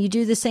 And you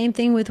do the same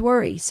thing with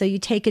worry. So you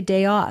take a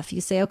day off.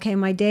 You say, okay,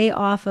 my day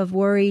off of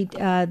worry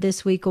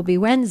this week will be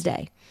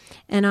Wednesday.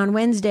 And on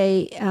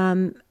Wednesday,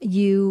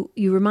 you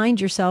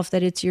remind yourself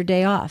that it's your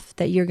day off,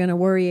 that you're going to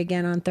worry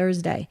again on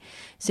Thursday.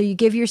 So you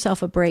give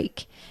yourself a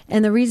break.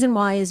 And the reason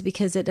why is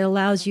because it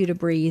allows you to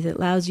breathe. It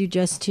allows you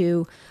just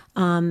to,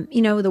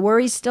 the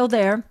worry's still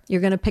there.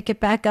 You're going to pick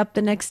it back up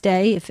the next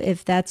day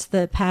if that's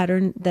the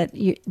pattern that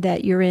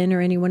you're in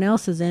or anyone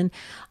else is in.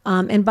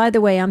 And by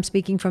the way, I'm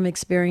speaking from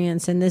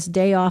experience, and this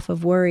day off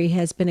of worry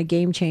has been a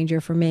game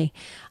changer for me.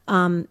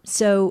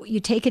 So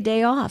you take a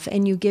day off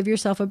and you give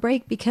yourself a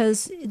break,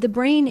 because the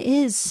brain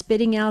is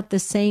spitting out the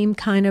same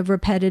kind of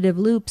repetitive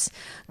loops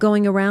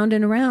going around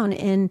and around.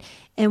 And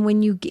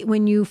when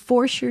you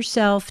force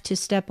yourself to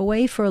step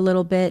away for a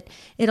little bit,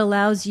 it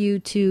allows you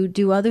to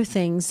do other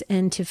things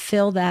and to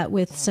fill that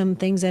with some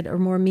things that are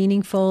more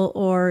meaningful,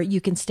 or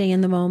you can stay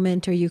in the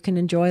moment, or you can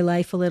enjoy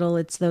life a little.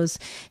 It's those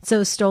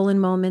stolen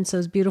moments,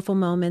 those beautiful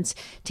moments,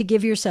 to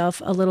give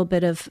yourself a little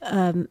bit of,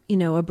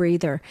 a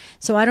breather.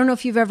 So I don't know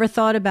if you've ever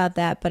thought about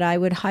that, but I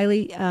would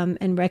highly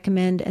and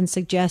recommend and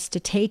suggest to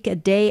take a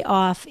day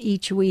off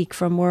each week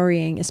from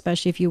worrying,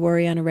 especially if you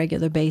worry on a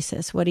regular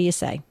basis. What do you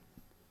say?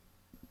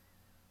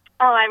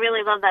 Oh, I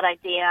really love that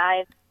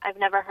idea. I've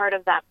never heard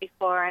of that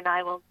before, and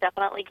I will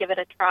definitely give it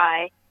a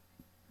try.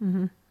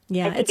 Mm-hmm.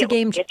 Yeah, it's a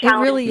game. It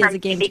really is a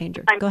game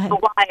changer. Go ahead. I'm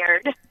so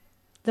wired.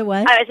 The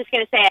what? I was just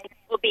going to say it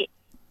will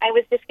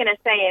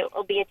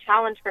be a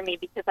challenge for me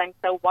because I'm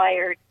so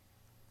wired.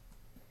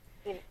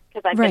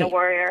 Because I've been a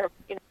worrier,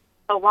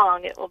 so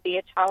long. It will be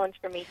a challenge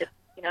for me to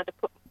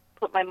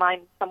put my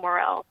mind somewhere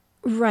else.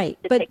 Right,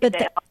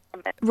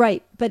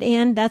 but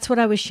Anne, that's what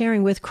I was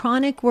sharing with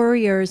chronic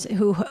worriers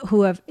who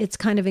have, it's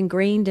kind of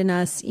ingrained in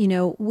us.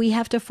 We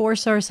have to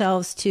force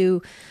ourselves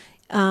to,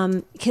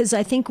 because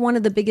I think one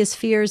of the biggest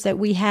fears that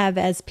we have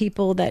as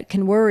people that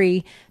can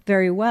worry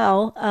very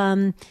well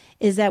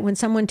is that when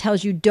someone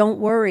tells you don't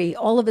worry,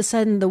 all of a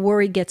sudden the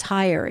worry gets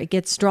higher, it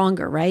gets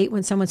stronger, right?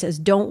 When someone says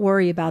don't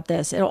worry about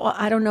this,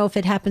 I don't know if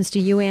it happens to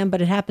you, Anne,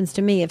 but it happens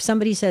to me. If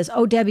somebody says,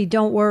 oh, Debbie,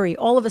 don't worry,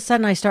 all of a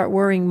sudden I start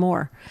worrying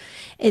more.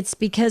 It's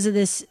because of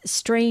this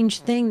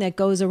strange thing that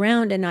goes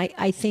around. And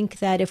I think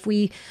that if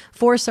we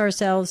force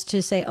ourselves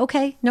to say,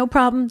 okay, no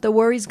problem, the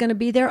worry's going to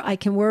be there. I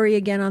can worry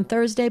again on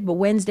Thursday, but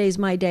Wednesday's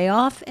my day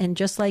off. And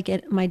just like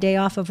my day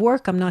off of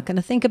work, I'm not going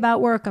to think about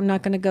work. I'm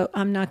not going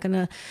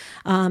to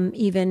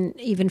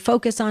even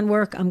focus on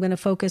work. I'm going to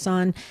focus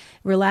on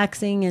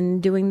relaxing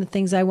and doing the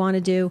things I want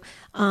to do.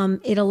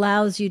 It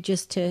allows you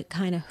just to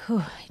kind of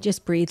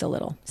just breathe a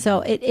little.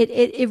 So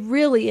it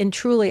really and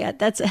truly,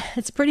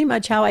 it's pretty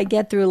much how I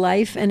get through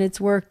life. And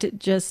it's worked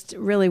just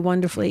really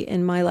wonderfully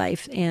in my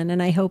life, Anne,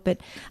 and I hope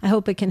it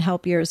can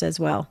help yours as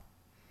well.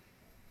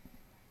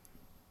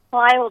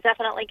 Well, I will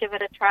definitely give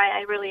it a try.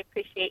 I really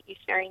appreciate you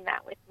sharing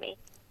that with me.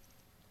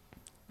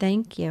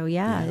 Thank you.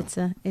 Yeah.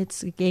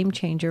 It's a game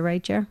changer,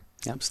 right, Jer?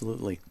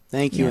 Absolutely.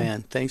 Thank you,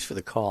 Anne. Thanks for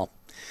the call.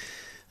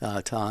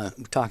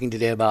 Talking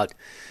today about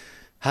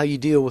how you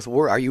deal with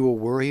worry. Are you a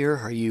worrier?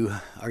 Are you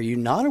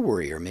not a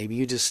worrier? Maybe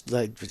you just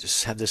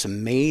have this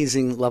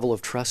amazing level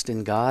of trust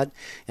in God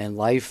and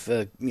life.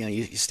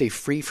 You stay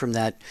free from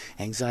that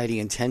anxiety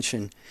and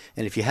tension.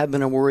 And if you have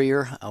been a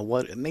worrier,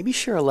 maybe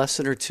share a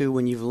lesson or two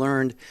when you've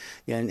learned,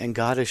 and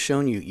God has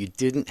shown you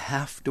didn't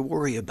have to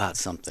worry about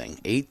something.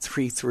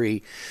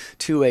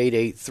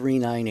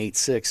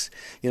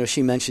 833-288-3986.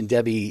 She mentioned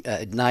Debbie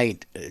at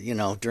night.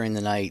 During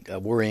the night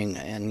worrying,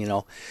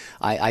 and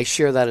I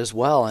share that as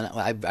well.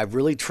 And I've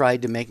really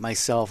tried to make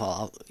myself,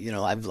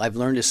 I've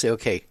learned to say,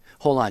 okay,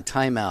 hold on,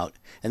 time out.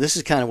 And this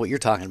is kind of what you're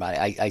talking about.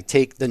 I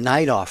take the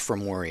night off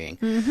from worrying,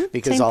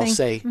 because I'll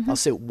say,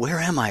 where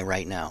am I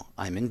right now?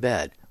 I'm in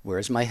bed.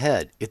 Where's my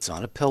head? It's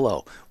on a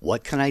pillow.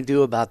 What can I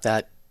do about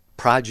that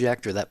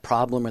project or that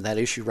problem or that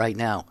issue right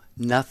now?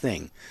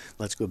 Nothing.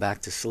 Let's go back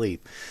to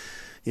sleep.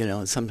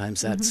 And sometimes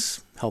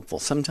that's helpful.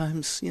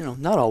 Sometimes,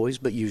 not always,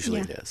 but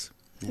usually it is.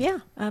 Yeah,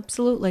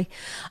 absolutely.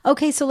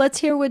 Okay, so let's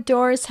hear what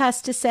Doris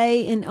has to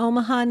say in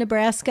Omaha,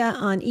 Nebraska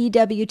on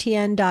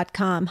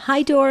EWTN.com.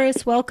 Hi,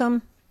 Doris.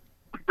 Welcome.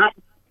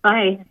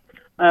 Hi.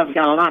 I've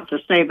got a lot to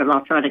say, but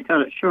I'll try to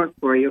cut it short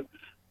for you.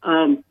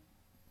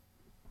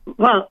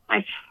 Well,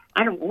 I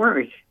don't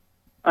worry.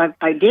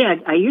 I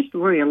did. I used to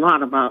worry a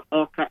lot about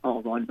my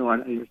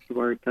God, I used to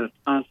worry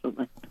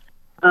constantly.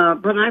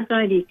 But I'm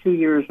 92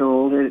 years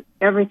old, and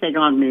everything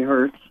on me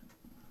hurts.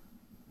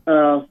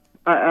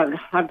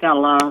 I've got a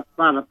lot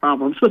of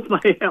problems with my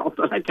health,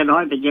 and I can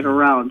hardly get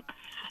around.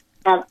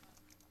 And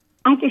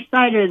I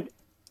decided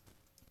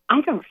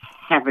I don't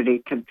have any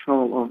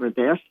control over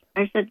this.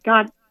 I said,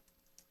 God,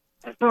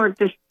 Lord,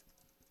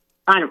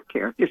 I don't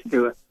care. Just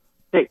do it.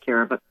 Take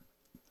care of it.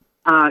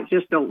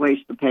 Just don't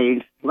waste the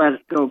pain. Let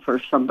it go for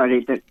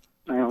somebody that,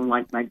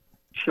 like my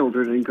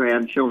children and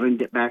grandchildren,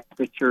 get back to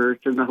the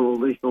church and the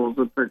holy souls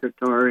of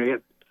purgatory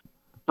and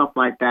stuff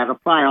like that.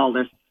 Apply all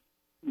this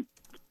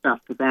stuff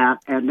to that,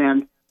 and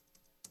then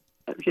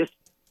just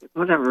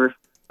whatever.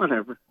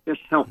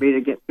 Just help me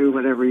to get through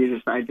whatever you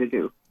decide to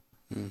do.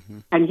 Mm-hmm.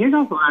 And you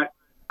know what?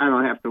 I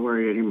don't have to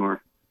worry anymore.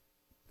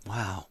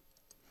 Wow.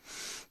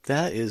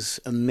 That is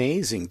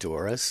amazing,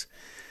 Doris.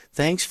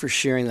 Thanks for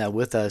sharing that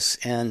with us.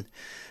 And,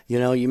 You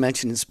know, you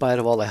mentioned in spite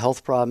of all the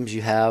health problems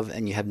you have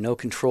and you have no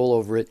control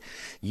over it,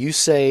 you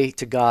say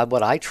to God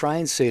what I try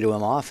and say to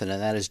him often,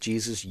 and that is,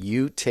 Jesus,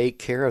 you take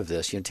care of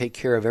this. You know, take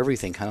care of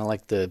everything, kind of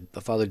like the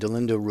Father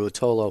Delindo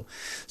Ruotolo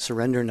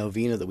surrender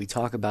novena that we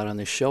talk about on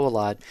this show a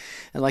lot.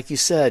 And like you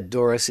said,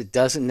 Doris, it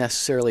doesn't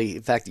necessarily,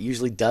 in fact, it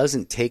usually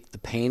doesn't take the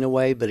pain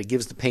away, but it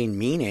gives the pain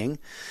meaning.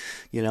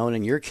 You know, and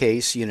in your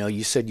case, you know,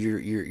 you said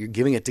you're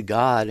giving it to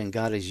God, and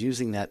God is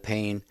using that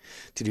pain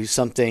to do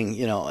something,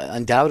 you know,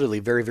 undoubtedly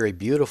very, very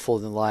beautiful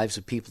in the lives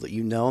of people that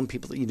you know and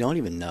people that you don't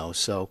even know.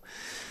 So,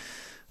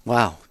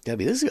 wow,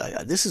 Debbie,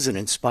 this is an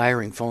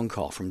inspiring phone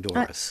call from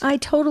Doris. I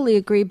totally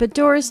agree. But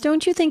Doris,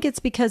 don't you think it's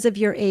because of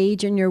your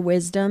age and your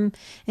wisdom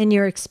and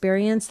your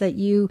experience that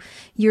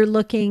you're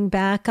looking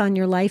back on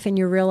your life and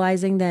you're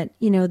realizing that,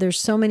 you know, there's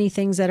so many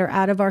things that are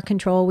out of our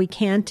control. We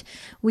can't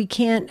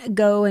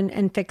go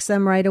and fix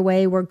them right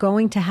away. We're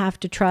going to have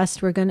to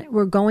trust. We're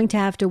going to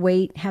have to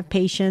wait, have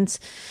patience,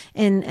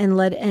 and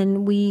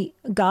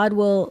God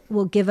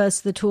will give us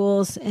the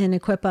tools and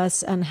equip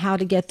us on how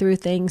to get through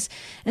things.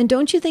 And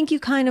don't you think you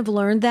kind of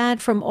learned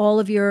that from all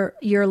of your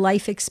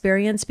life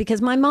experience?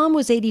 Because my mom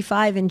was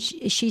 85 and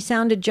she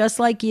sounded just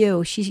like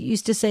you. She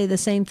used to say the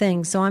same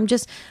thing. So I'm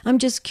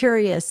just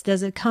curious,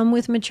 does it come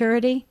with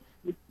maturity?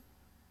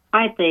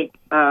 I think,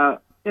 I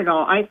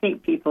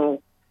think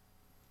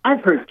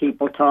I've heard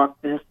people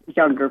talk, this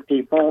younger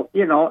people,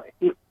 you know,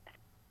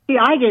 see,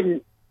 I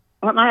didn't,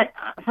 when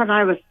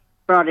I was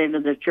brought into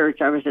the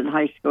church, I was in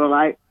high school,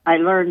 I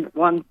learned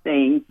one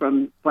thing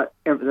from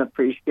whatever the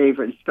priest gave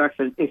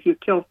instructions. If you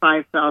kill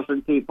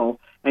 5,000 people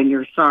and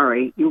you're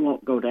sorry, you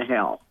won't go to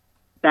hell.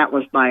 That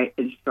was my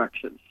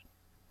instructions.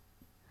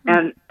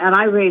 And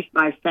I raised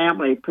my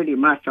family pretty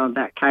much on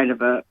that kind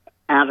of a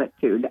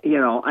attitude. You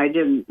know, I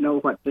didn't know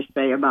what to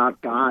say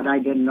about God. I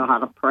didn't know how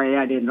to pray.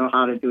 I didn't know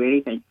how to do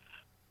anything.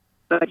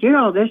 But, you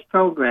know, this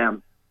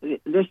program, your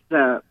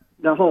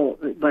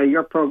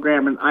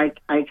program, and I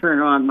turn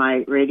on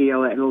my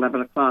radio at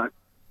 11 o'clock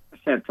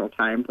Central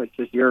Time, which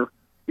is your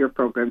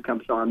program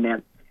comes on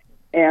then.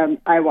 And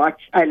I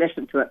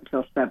listen to it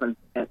until 7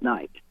 at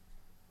night.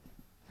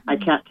 I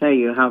can't tell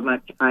you how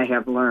much I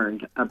have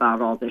learned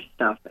about all this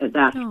stuff. And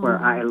that's where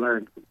I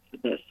learned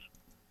this.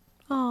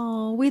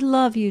 Oh, we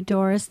love you,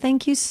 Doris.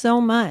 Thank you so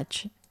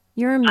much.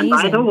 You're amazing.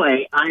 And by the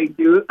way, I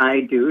do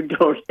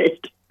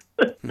donate.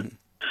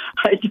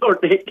 I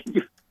donate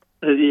to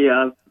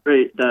the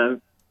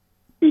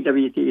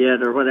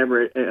EWTN or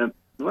whatever.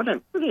 What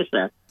is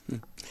that?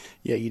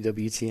 Yeah,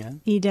 EWTN.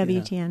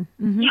 EWTN. Yeah.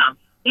 Mm-hmm.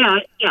 Yeah.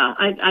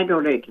 I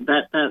donate to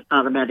that. That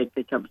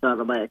automatically comes out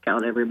of my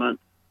account every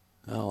month.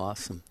 Oh,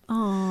 awesome.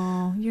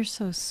 Oh, you're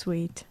so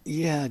sweet.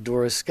 Yeah,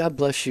 Doris, God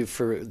bless you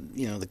for,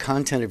 you know, the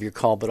content of your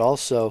call, but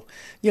also,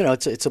 you know,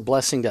 it's a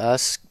blessing to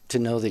us to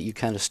know that you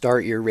kind of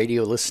start your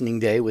radio listening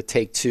day with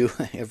Take Two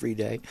every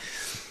day.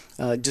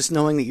 Just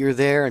knowing that you're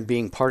there and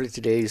being part of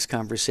today's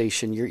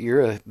conversation,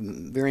 you're a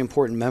very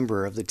important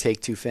member of the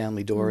Take Two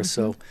family, Doris.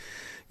 Mm-hmm. So,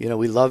 you know,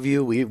 we love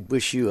you. We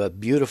wish you a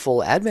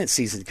beautiful Advent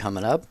season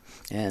coming up,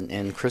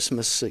 and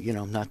Christmas, you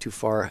know, not too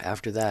far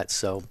after that.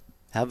 So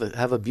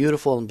have a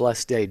beautiful and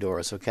blessed day,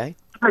 Doris, okay?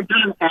 I've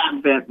done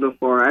Advent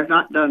before. I've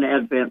not done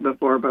Advent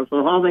before, but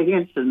with all the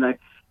hints and the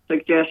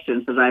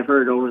suggestions that I've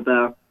heard over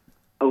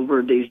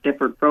these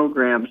different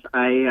programs,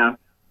 I've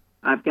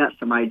got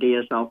some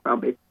ideas I'll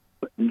probably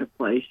put into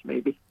place,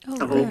 maybe.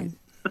 Oh, good.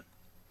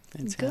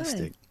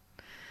 Fantastic. Good.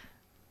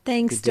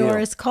 Thanks, Good deal.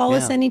 Doris. Call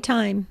us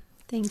anytime.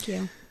 Thank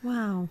you.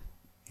 Wow.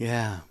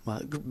 Yeah,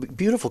 well,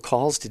 beautiful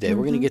calls today. Mm-hmm.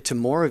 We're going to get to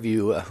more of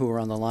you who are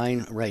on the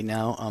line right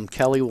now.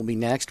 Kelly will be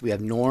next. We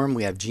have Norm.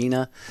 We have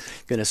Gina.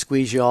 Going to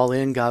squeeze you all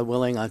in, God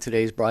willing, on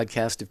today's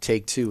broadcast of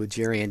Take Two with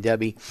Jerry and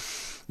Debbie.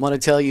 I want to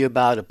tell you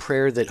about a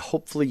prayer that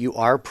hopefully you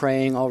are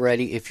praying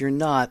already. If you're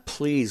not,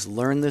 please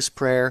learn this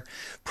prayer.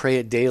 Pray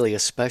it daily,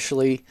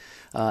 especially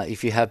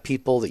if you have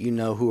people that you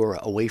know who are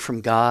away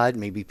from God,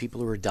 maybe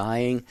people who are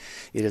dying.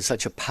 It is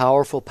such a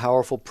powerful,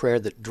 powerful prayer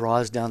that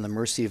draws down the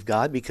mercy of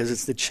God because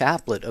it's the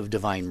chaplet of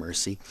divine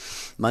mercy.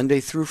 Monday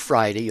through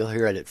Friday, you'll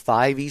hear it at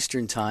 5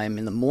 Eastern Time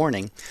in the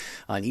morning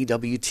on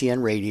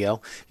EWTN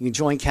Radio. You can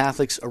join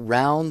Catholics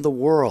around the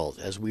world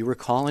as we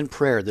recall in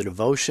prayer the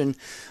devotion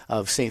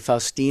of St.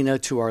 Faustina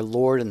to our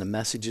Lord and the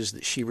messages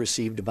that she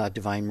received about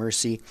divine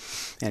mercy.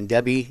 And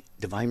Debbie,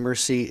 divine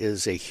mercy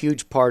is a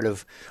huge part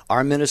of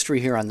our ministry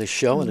here on this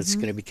show, and it's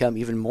going to become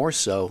even more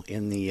so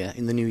in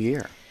the new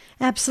year.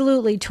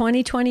 Absolutely.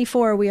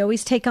 2024, we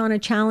always take on a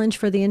challenge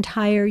for the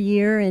entire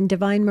year, and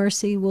Divine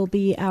Mercy will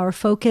be our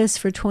focus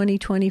for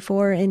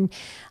 2024. And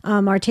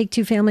our Take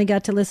Two family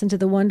got to listen to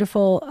the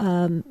wonderful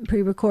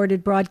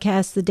pre-recorded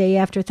broadcast the day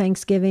after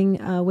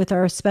Thanksgiving with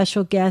our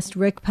special guest,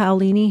 Rick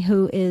Paolini,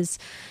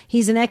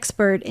 he's an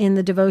expert in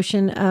the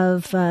devotion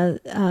of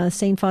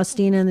St.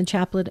 Faustina and the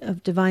Chaplet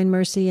of Divine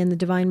Mercy and the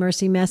Divine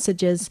Mercy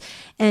messages.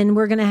 And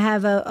we're going to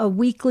have a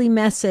weekly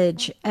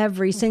message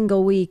every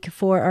single week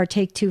for our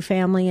Take Two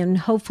family. And and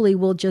hopefully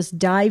we'll just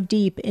dive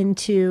deep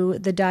into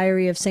the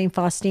Diary of St.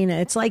 Faustina.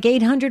 It's like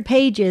 800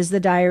 pages, the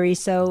diary.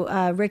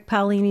 So Rick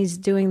Paolini's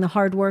doing the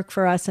hard work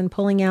for us and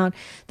pulling out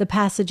the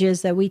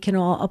passages that we can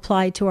all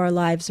apply to our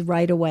lives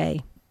right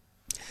away.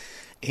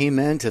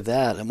 Amen to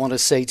that. I want to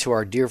say to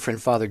our dear friend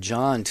Father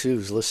John, too,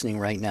 who's listening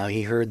right now.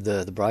 He heard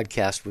the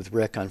broadcast with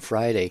Rick on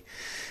Friday,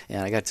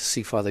 and I got to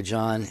see Father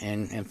John.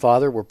 And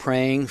Father, we're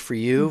praying for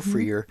you,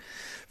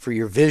 for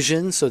your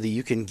vision, so that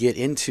you can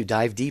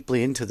dive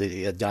deeply into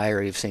the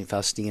Diary of St.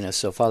 Faustina.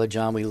 So, Father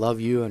John, we love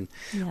you, and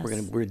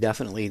Yes. we're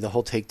definitely, the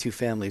whole Take Two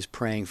family is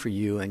praying for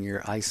you and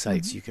your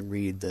eyesight so you can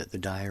read the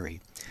diary.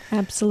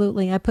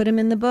 Absolutely. I put him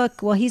in the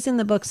book. Well, he's in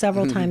the book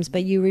several times,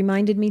 but you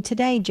reminded me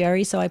today,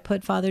 Jerry, so I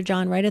put Father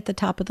John right at the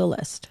top of the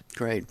list.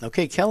 Great.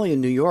 Okay, Kelly in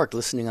New York,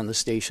 listening on the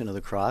Station of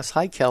the Cross.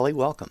 Hi, Kelly.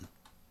 Welcome.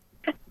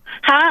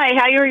 Hi,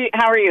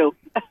 how are you?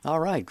 All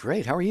right,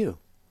 great. How are you?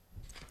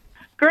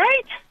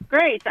 Great.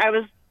 I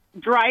was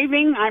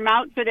driving. I'm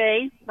out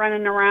today,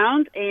 running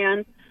around,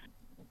 and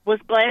was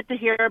glad to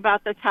hear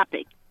about the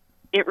topic.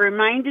 It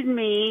reminded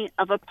me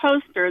of a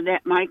poster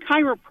that my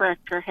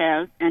chiropractor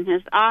has in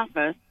his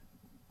office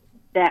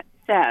that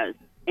says,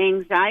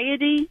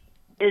 "Anxiety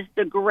is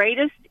the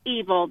greatest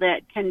evil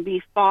that can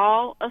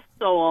befall a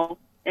soul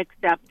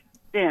except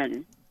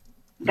sin.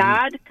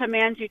 God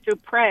commands you to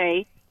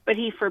pray, but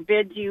he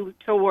forbids you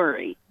to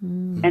worry."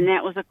 And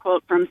that was a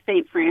quote from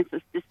St.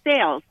 Francis de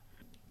Sales.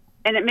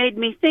 And it made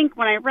me think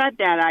when I read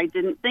that, I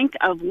didn't think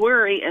of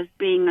worry as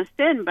being a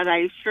sin, but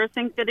I sure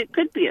think that it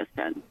could be a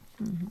sin.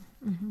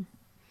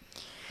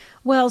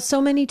 Well, so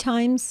many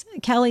times,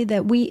 Kelly,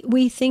 that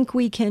we think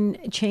we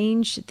can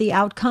change the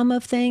outcome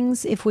of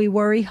things if we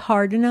worry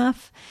hard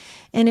enough.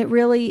 And it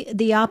really,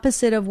 the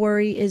opposite of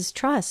worry is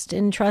trust.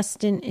 And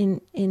trust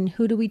in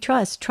who do we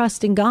trust?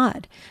 Trust in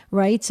God,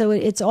 right? So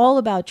it's all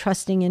about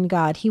trusting in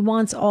God. He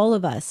wants all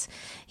of us.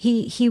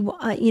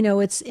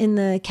 It's in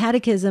the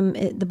catechism,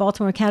 the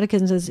Baltimore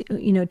Catechism says,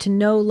 to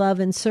know, love,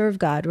 and serve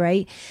God,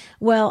 right?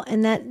 Well,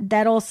 and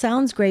that all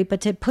sounds great, but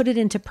to put it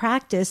into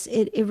practice,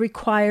 it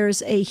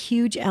requires a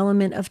huge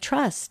element of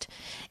trust.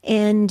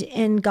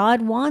 And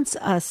God wants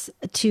us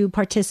to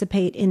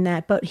participate in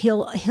that, but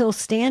he'll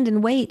stand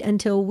and wait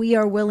until we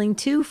are willing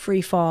to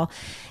free fall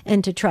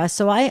and to trust.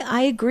 So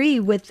I agree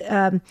with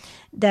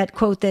that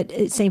quote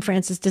that St.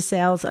 Francis de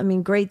Sales,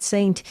 great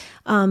saint.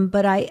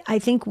 But I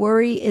think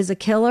worry is a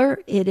killer.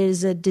 It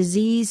is a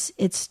disease.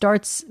 It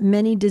starts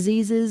many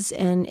diseases,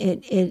 and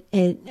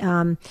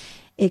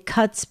it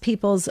cuts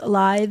people's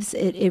lives.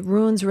 It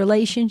ruins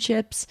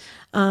relationships.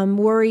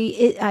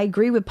 Worry, I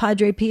agree with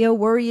Padre Pio.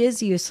 Worry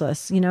is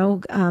useless.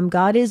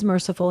 God is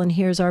merciful and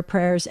hears our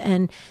prayers,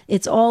 and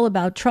it's all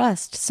about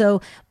trust.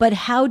 So, but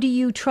how do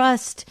you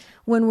trust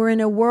when we're in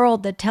a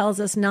world that tells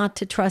us not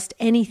to trust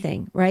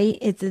anything, right?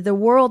 It's the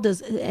world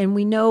is, and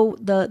we know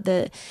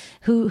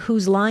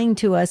who's lying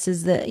to us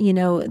is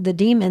the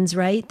demons,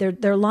 right?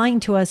 They're lying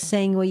to us,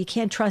 saying, well, you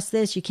can't trust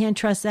this, you can't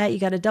trust that, you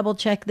got to double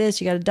check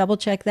this, you got to double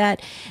check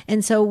that.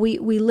 And so we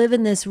live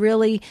in this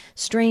really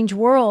strange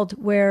world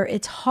where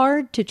it's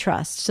hard to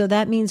trust. So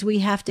that means we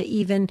have to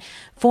even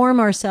form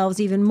ourselves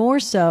even more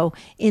so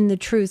in the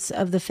truths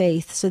of the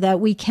faith so that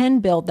we can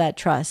build that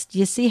trust.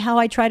 You see how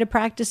I try to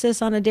practice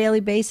this on a daily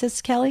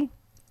basis, Kelly?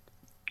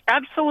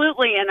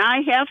 Absolutely, and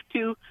I have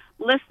to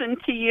listen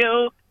to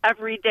you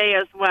every day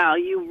as well.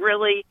 You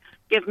really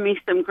give me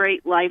some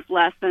great life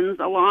lessons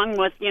along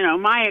with,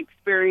 my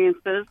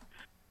experiences,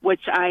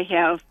 which I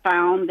have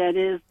found that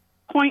is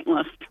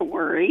pointless to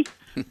worry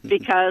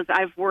because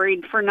I've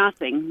worried for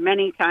nothing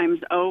many times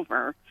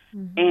over.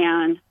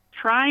 And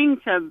trying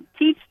to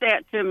teach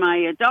that to my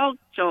adult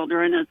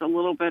children is a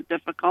little bit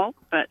difficult,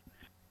 but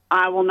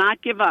I will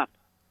not give up.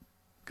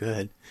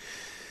 Good.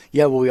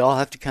 Yeah, well, we all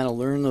have to kind of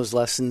learn those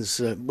lessons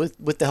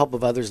with the help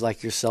of others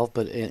like yourself,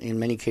 but in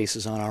many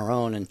cases on our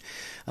own. And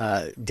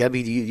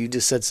Debbie, you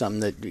just said something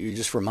that you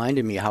just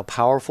reminded me how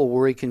powerful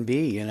worry can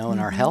be, in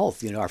our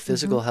health, our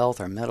physical health,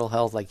 our mental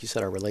health, like you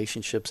said, our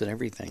relationships and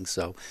everything.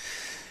 So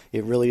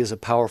it really is a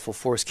powerful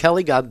force.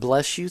 Kelly, God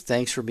bless you.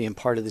 Thanks for being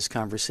part of this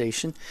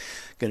conversation.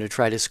 Going to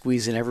try to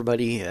squeeze in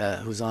everybody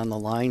who's on the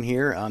line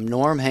here.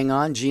 Norm, hang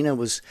on. Gina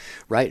was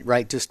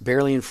right just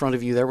barely in front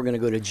of you there. We're going to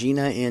go to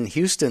Gina in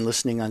Houston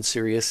listening on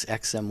Sirius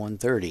XM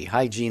 130.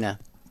 Hi, Gina.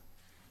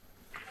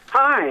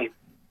 Hi.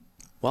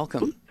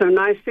 Welcome. So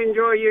nice to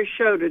enjoy your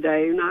show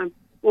today, and I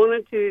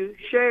wanted to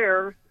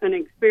share an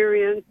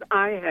experience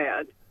I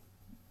had.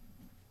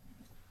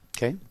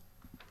 Okay.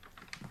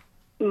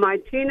 My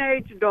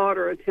teenage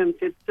daughter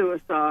attempted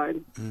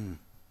suicide,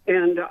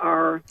 and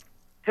our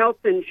health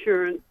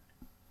insurance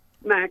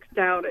maxed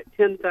out at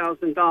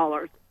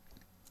 $10,000.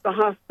 The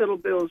hospital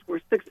bills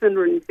were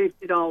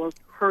 $650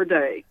 per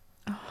day,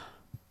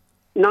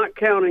 not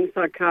counting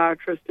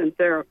psychiatrists and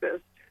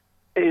therapists.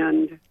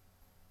 And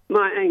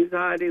my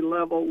anxiety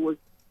level was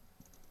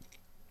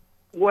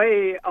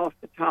way off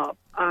the top.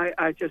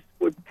 I just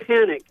would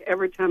panic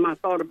every time I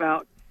thought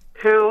about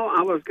how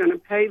I was going to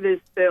pay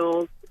these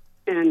bills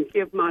and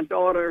give my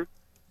daughter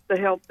the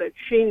help that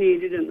she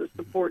needed and the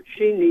support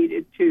she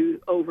needed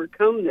to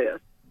overcome this.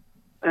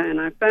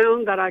 and I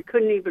found that I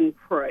couldn't even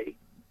pray.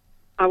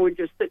 I would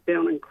just sit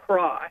down and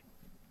cry.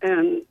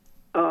 And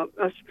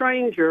a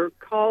stranger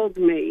called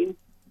me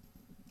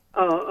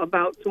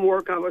about some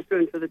work I was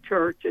doing for the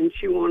church, and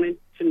she wanted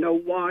to know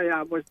why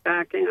I was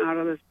backing out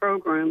of this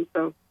program.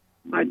 So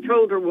I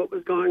told her what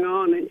was going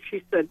on, and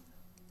she said,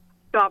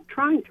 stop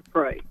trying to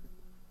pray.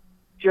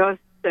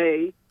 Just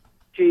say,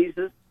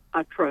 Jesus,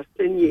 I trust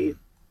in you.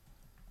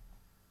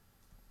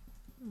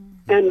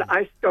 And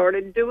I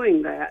started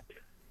doing that.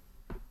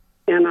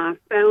 And I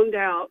found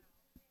out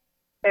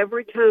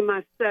every time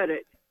I said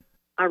it,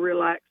 I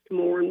relaxed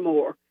more and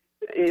more.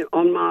 And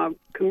on my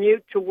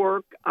commute to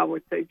work, I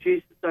would say,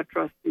 Jesus, I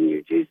trust in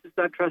you. Jesus,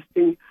 I trust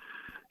in you.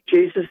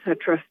 Jesus, I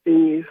trust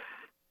in you.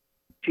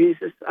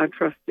 Jesus, I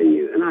trust in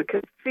you. And I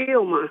could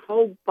feel my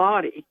whole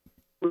body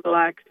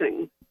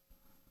relaxing.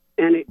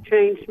 And it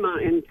changed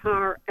my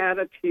entire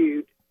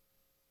attitude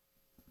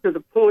to the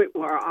point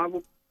where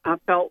I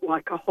felt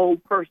like a whole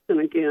person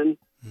again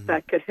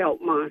that could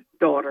help my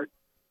daughter.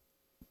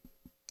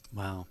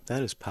 Wow,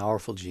 that is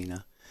powerful,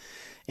 Gina.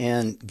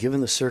 And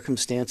given the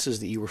circumstances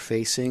that you were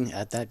facing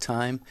at that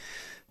time,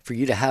 for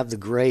you to have the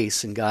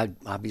grace, and God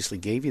obviously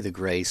gave you the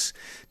grace,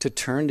 to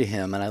turn to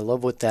Him. And I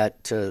love what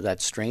that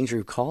stranger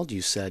who called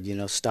you said,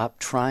 stop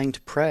trying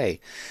to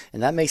pray.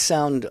 And that may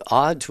sound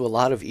odd to a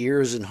lot of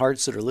ears and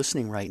hearts that are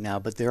listening right now,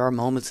 but there are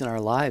moments in our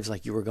lives,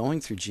 like you were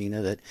going through,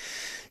 Gina, that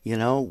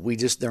we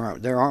just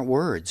there aren't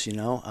words.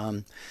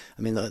 I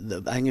mean, I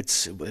think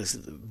it's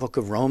the book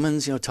of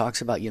Romans.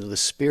 Talks about the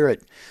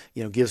Spirit,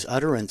 gives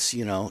utterance,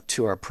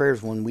 to our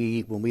prayers when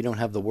we don't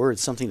have the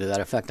words. Something to that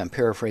effect. I'm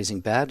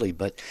paraphrasing badly,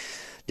 but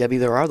Debbie,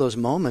 there are those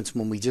moments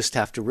when we just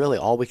have to really,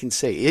 all we can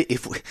say,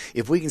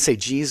 if we can say,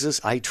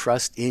 Jesus, I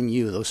trust in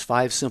you, those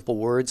 5 simple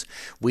words,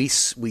 we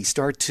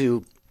start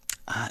to.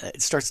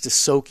 It starts to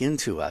soak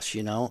into us,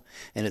 and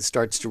it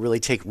starts to really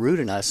take root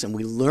in us, and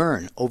we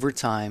learn over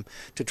time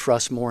to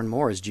trust more and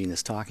more, as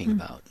Gina's talking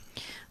about.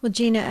 Well,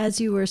 Gina,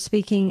 as you were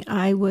speaking,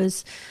 I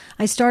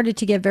started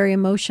to get very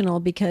emotional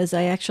because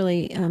I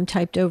actually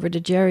typed over to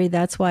Jerry.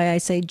 That's why I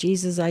say,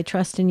 Jesus, I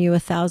trust in you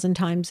 1,000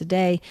 times a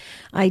day.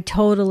 I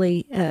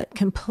totally,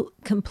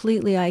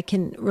 completely, I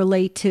can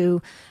relate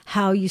to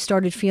how you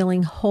started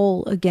feeling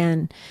whole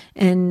again,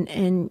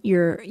 and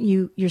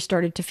you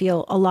started to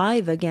feel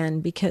alive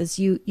again because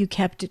you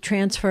kept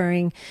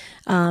transferring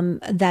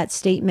that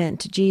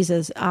statement,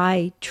 Jesus,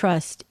 I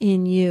trust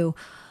in you.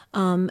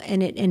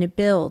 And it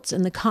builds,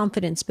 and the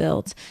confidence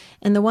builds.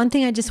 And the one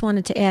thing I just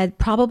wanted to add,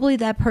 probably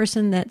that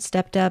person that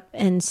stepped up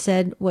and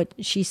said what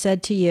she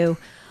said to you,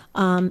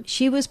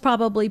 she was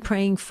probably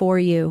praying for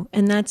you,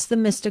 and that's the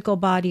mystical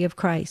body of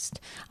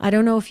Christ. I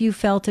don't know if you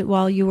felt it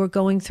while you were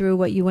going through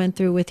what you went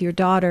through with your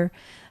daughter,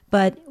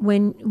 but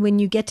when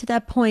you get to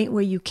that point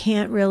where you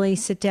can't really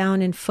sit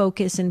down and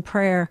focus in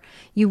prayer,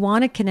 you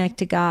want to connect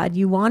to God,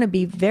 you want to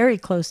be very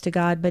close to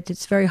God, but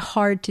it's very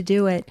hard to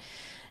do it.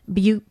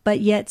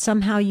 But yet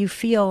somehow you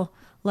feel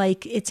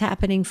like it's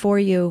happening for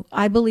you.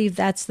 I believe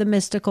that's the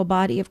mystical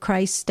body of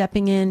Christ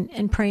stepping in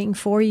and praying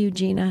for you,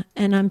 Gina.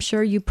 And I'm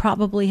sure you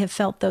probably have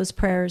felt those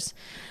prayers.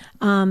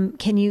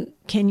 Can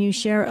you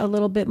share a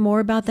little bit more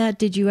about that?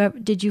 Did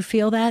you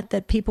feel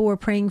that people were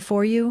praying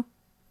for you?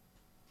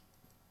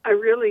 I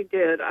really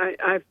did.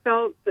 I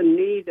felt the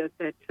need at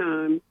that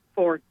time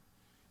for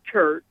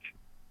church,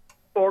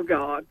 for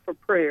God, for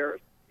prayers.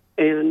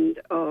 And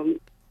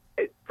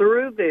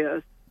through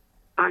this,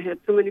 I had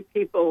so many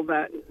people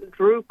that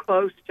drew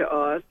close to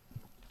us,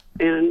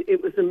 and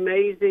it was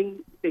amazing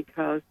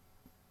because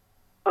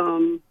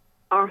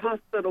our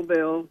hospital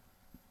bill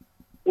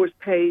was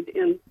paid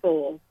in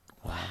full.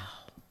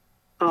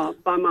 Wow.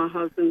 By my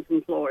husband's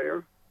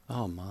employer.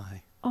 Oh,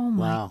 my. Oh,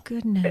 my wow.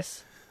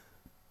 goodness.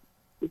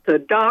 The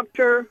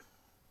doctor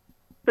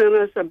sent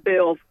us a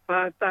bill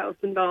for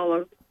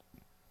 $5,000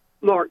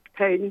 marked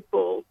paid in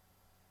full.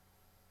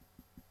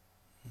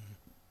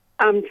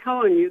 I'm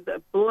telling you, the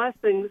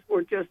blessings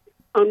were just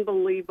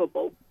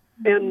unbelievable.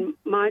 And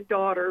my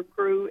daughter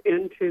grew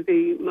into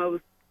the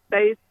most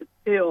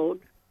faith-filled,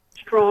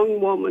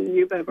 strong woman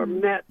you've ever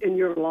met in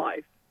your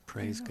life.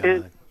 Praise God.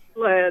 And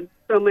led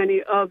so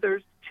many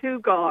others to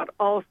God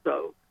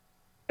also.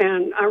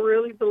 And I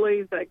really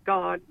believe that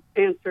God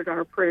answered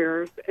our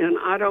prayers, and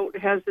I don't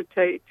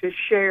hesitate to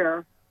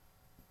share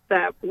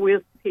that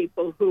with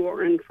people who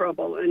are in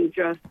trouble and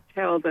just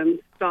tell them,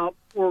 stop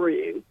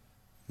worrying.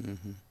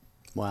 Mm-hmm.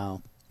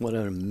 Wow. What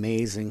an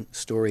amazing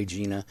story,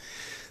 Gina.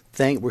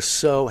 We're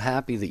so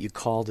happy that you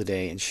called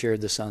today and shared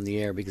this on the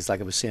air because,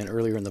 like I was saying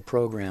earlier in the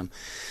program,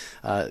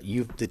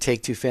 the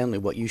Take Two family,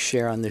 what you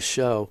share on this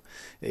show,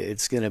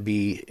 it's going to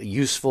be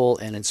useful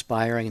and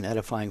inspiring and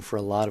edifying for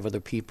a lot of other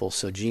people.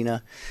 So,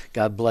 Gina,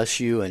 God bless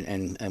you,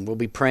 and we'll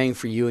be praying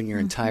for you and your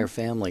entire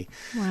family.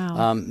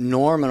 Wow.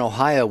 Norm in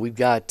Ohio, we've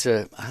got,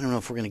 I don't know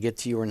if we're going to get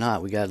to you or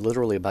not. We got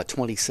literally about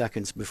 20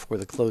 seconds before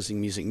the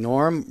closing music.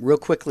 Norm, real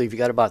quickly, if you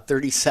got about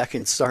 30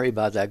 seconds, sorry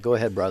about that. Go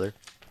ahead, brother.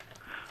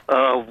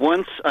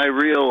 Once I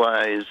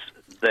realized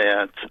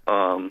that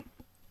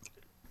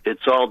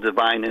it's all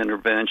divine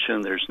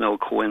intervention. There's no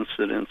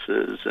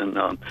coincidences, and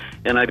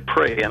I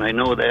pray, and I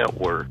know that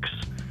works.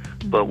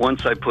 But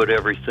once I put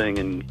everything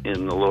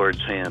in the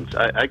Lord's hands,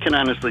 I can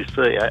honestly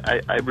say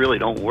I really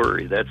don't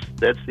worry. That's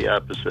the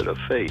opposite of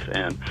faith.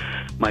 And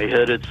my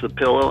head hits the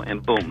pillow,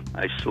 and boom,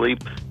 I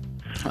sleep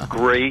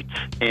great.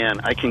 And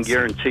I can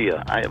guarantee you,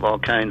 I have all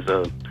kinds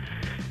of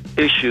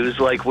issues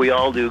like we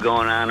all do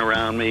going on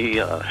around me,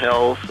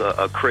 health,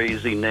 a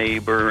crazy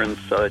neighbor and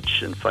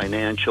such, and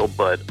financial.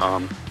 But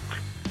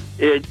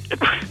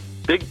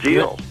big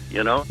deal.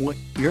 You know,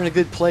 you're in a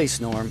good place,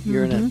 Norm.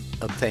 You're in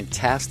a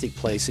fantastic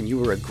place, and you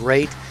were a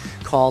great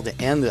call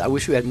to end it. I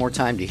wish we had more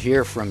time to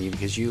hear from you,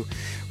 because you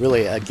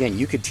really, again,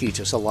 you could teach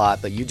us a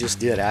lot, but you just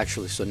did,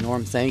 actually. So,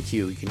 Norm, thank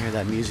you. You can hear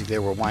that music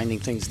there. We're winding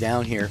things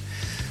down here.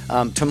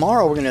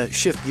 Tomorrow, we're going to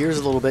shift gears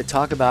a little bit,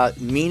 talk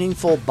about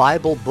meaningful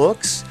Bible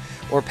books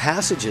or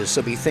passages.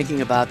 So be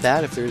thinking about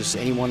that if there's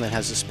anyone that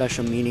has a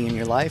special meaning in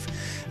your life.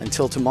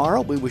 Until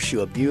tomorrow, we wish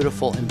you a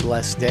beautiful and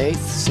blessed day.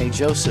 St.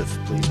 Joseph,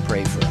 please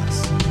pray for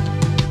us.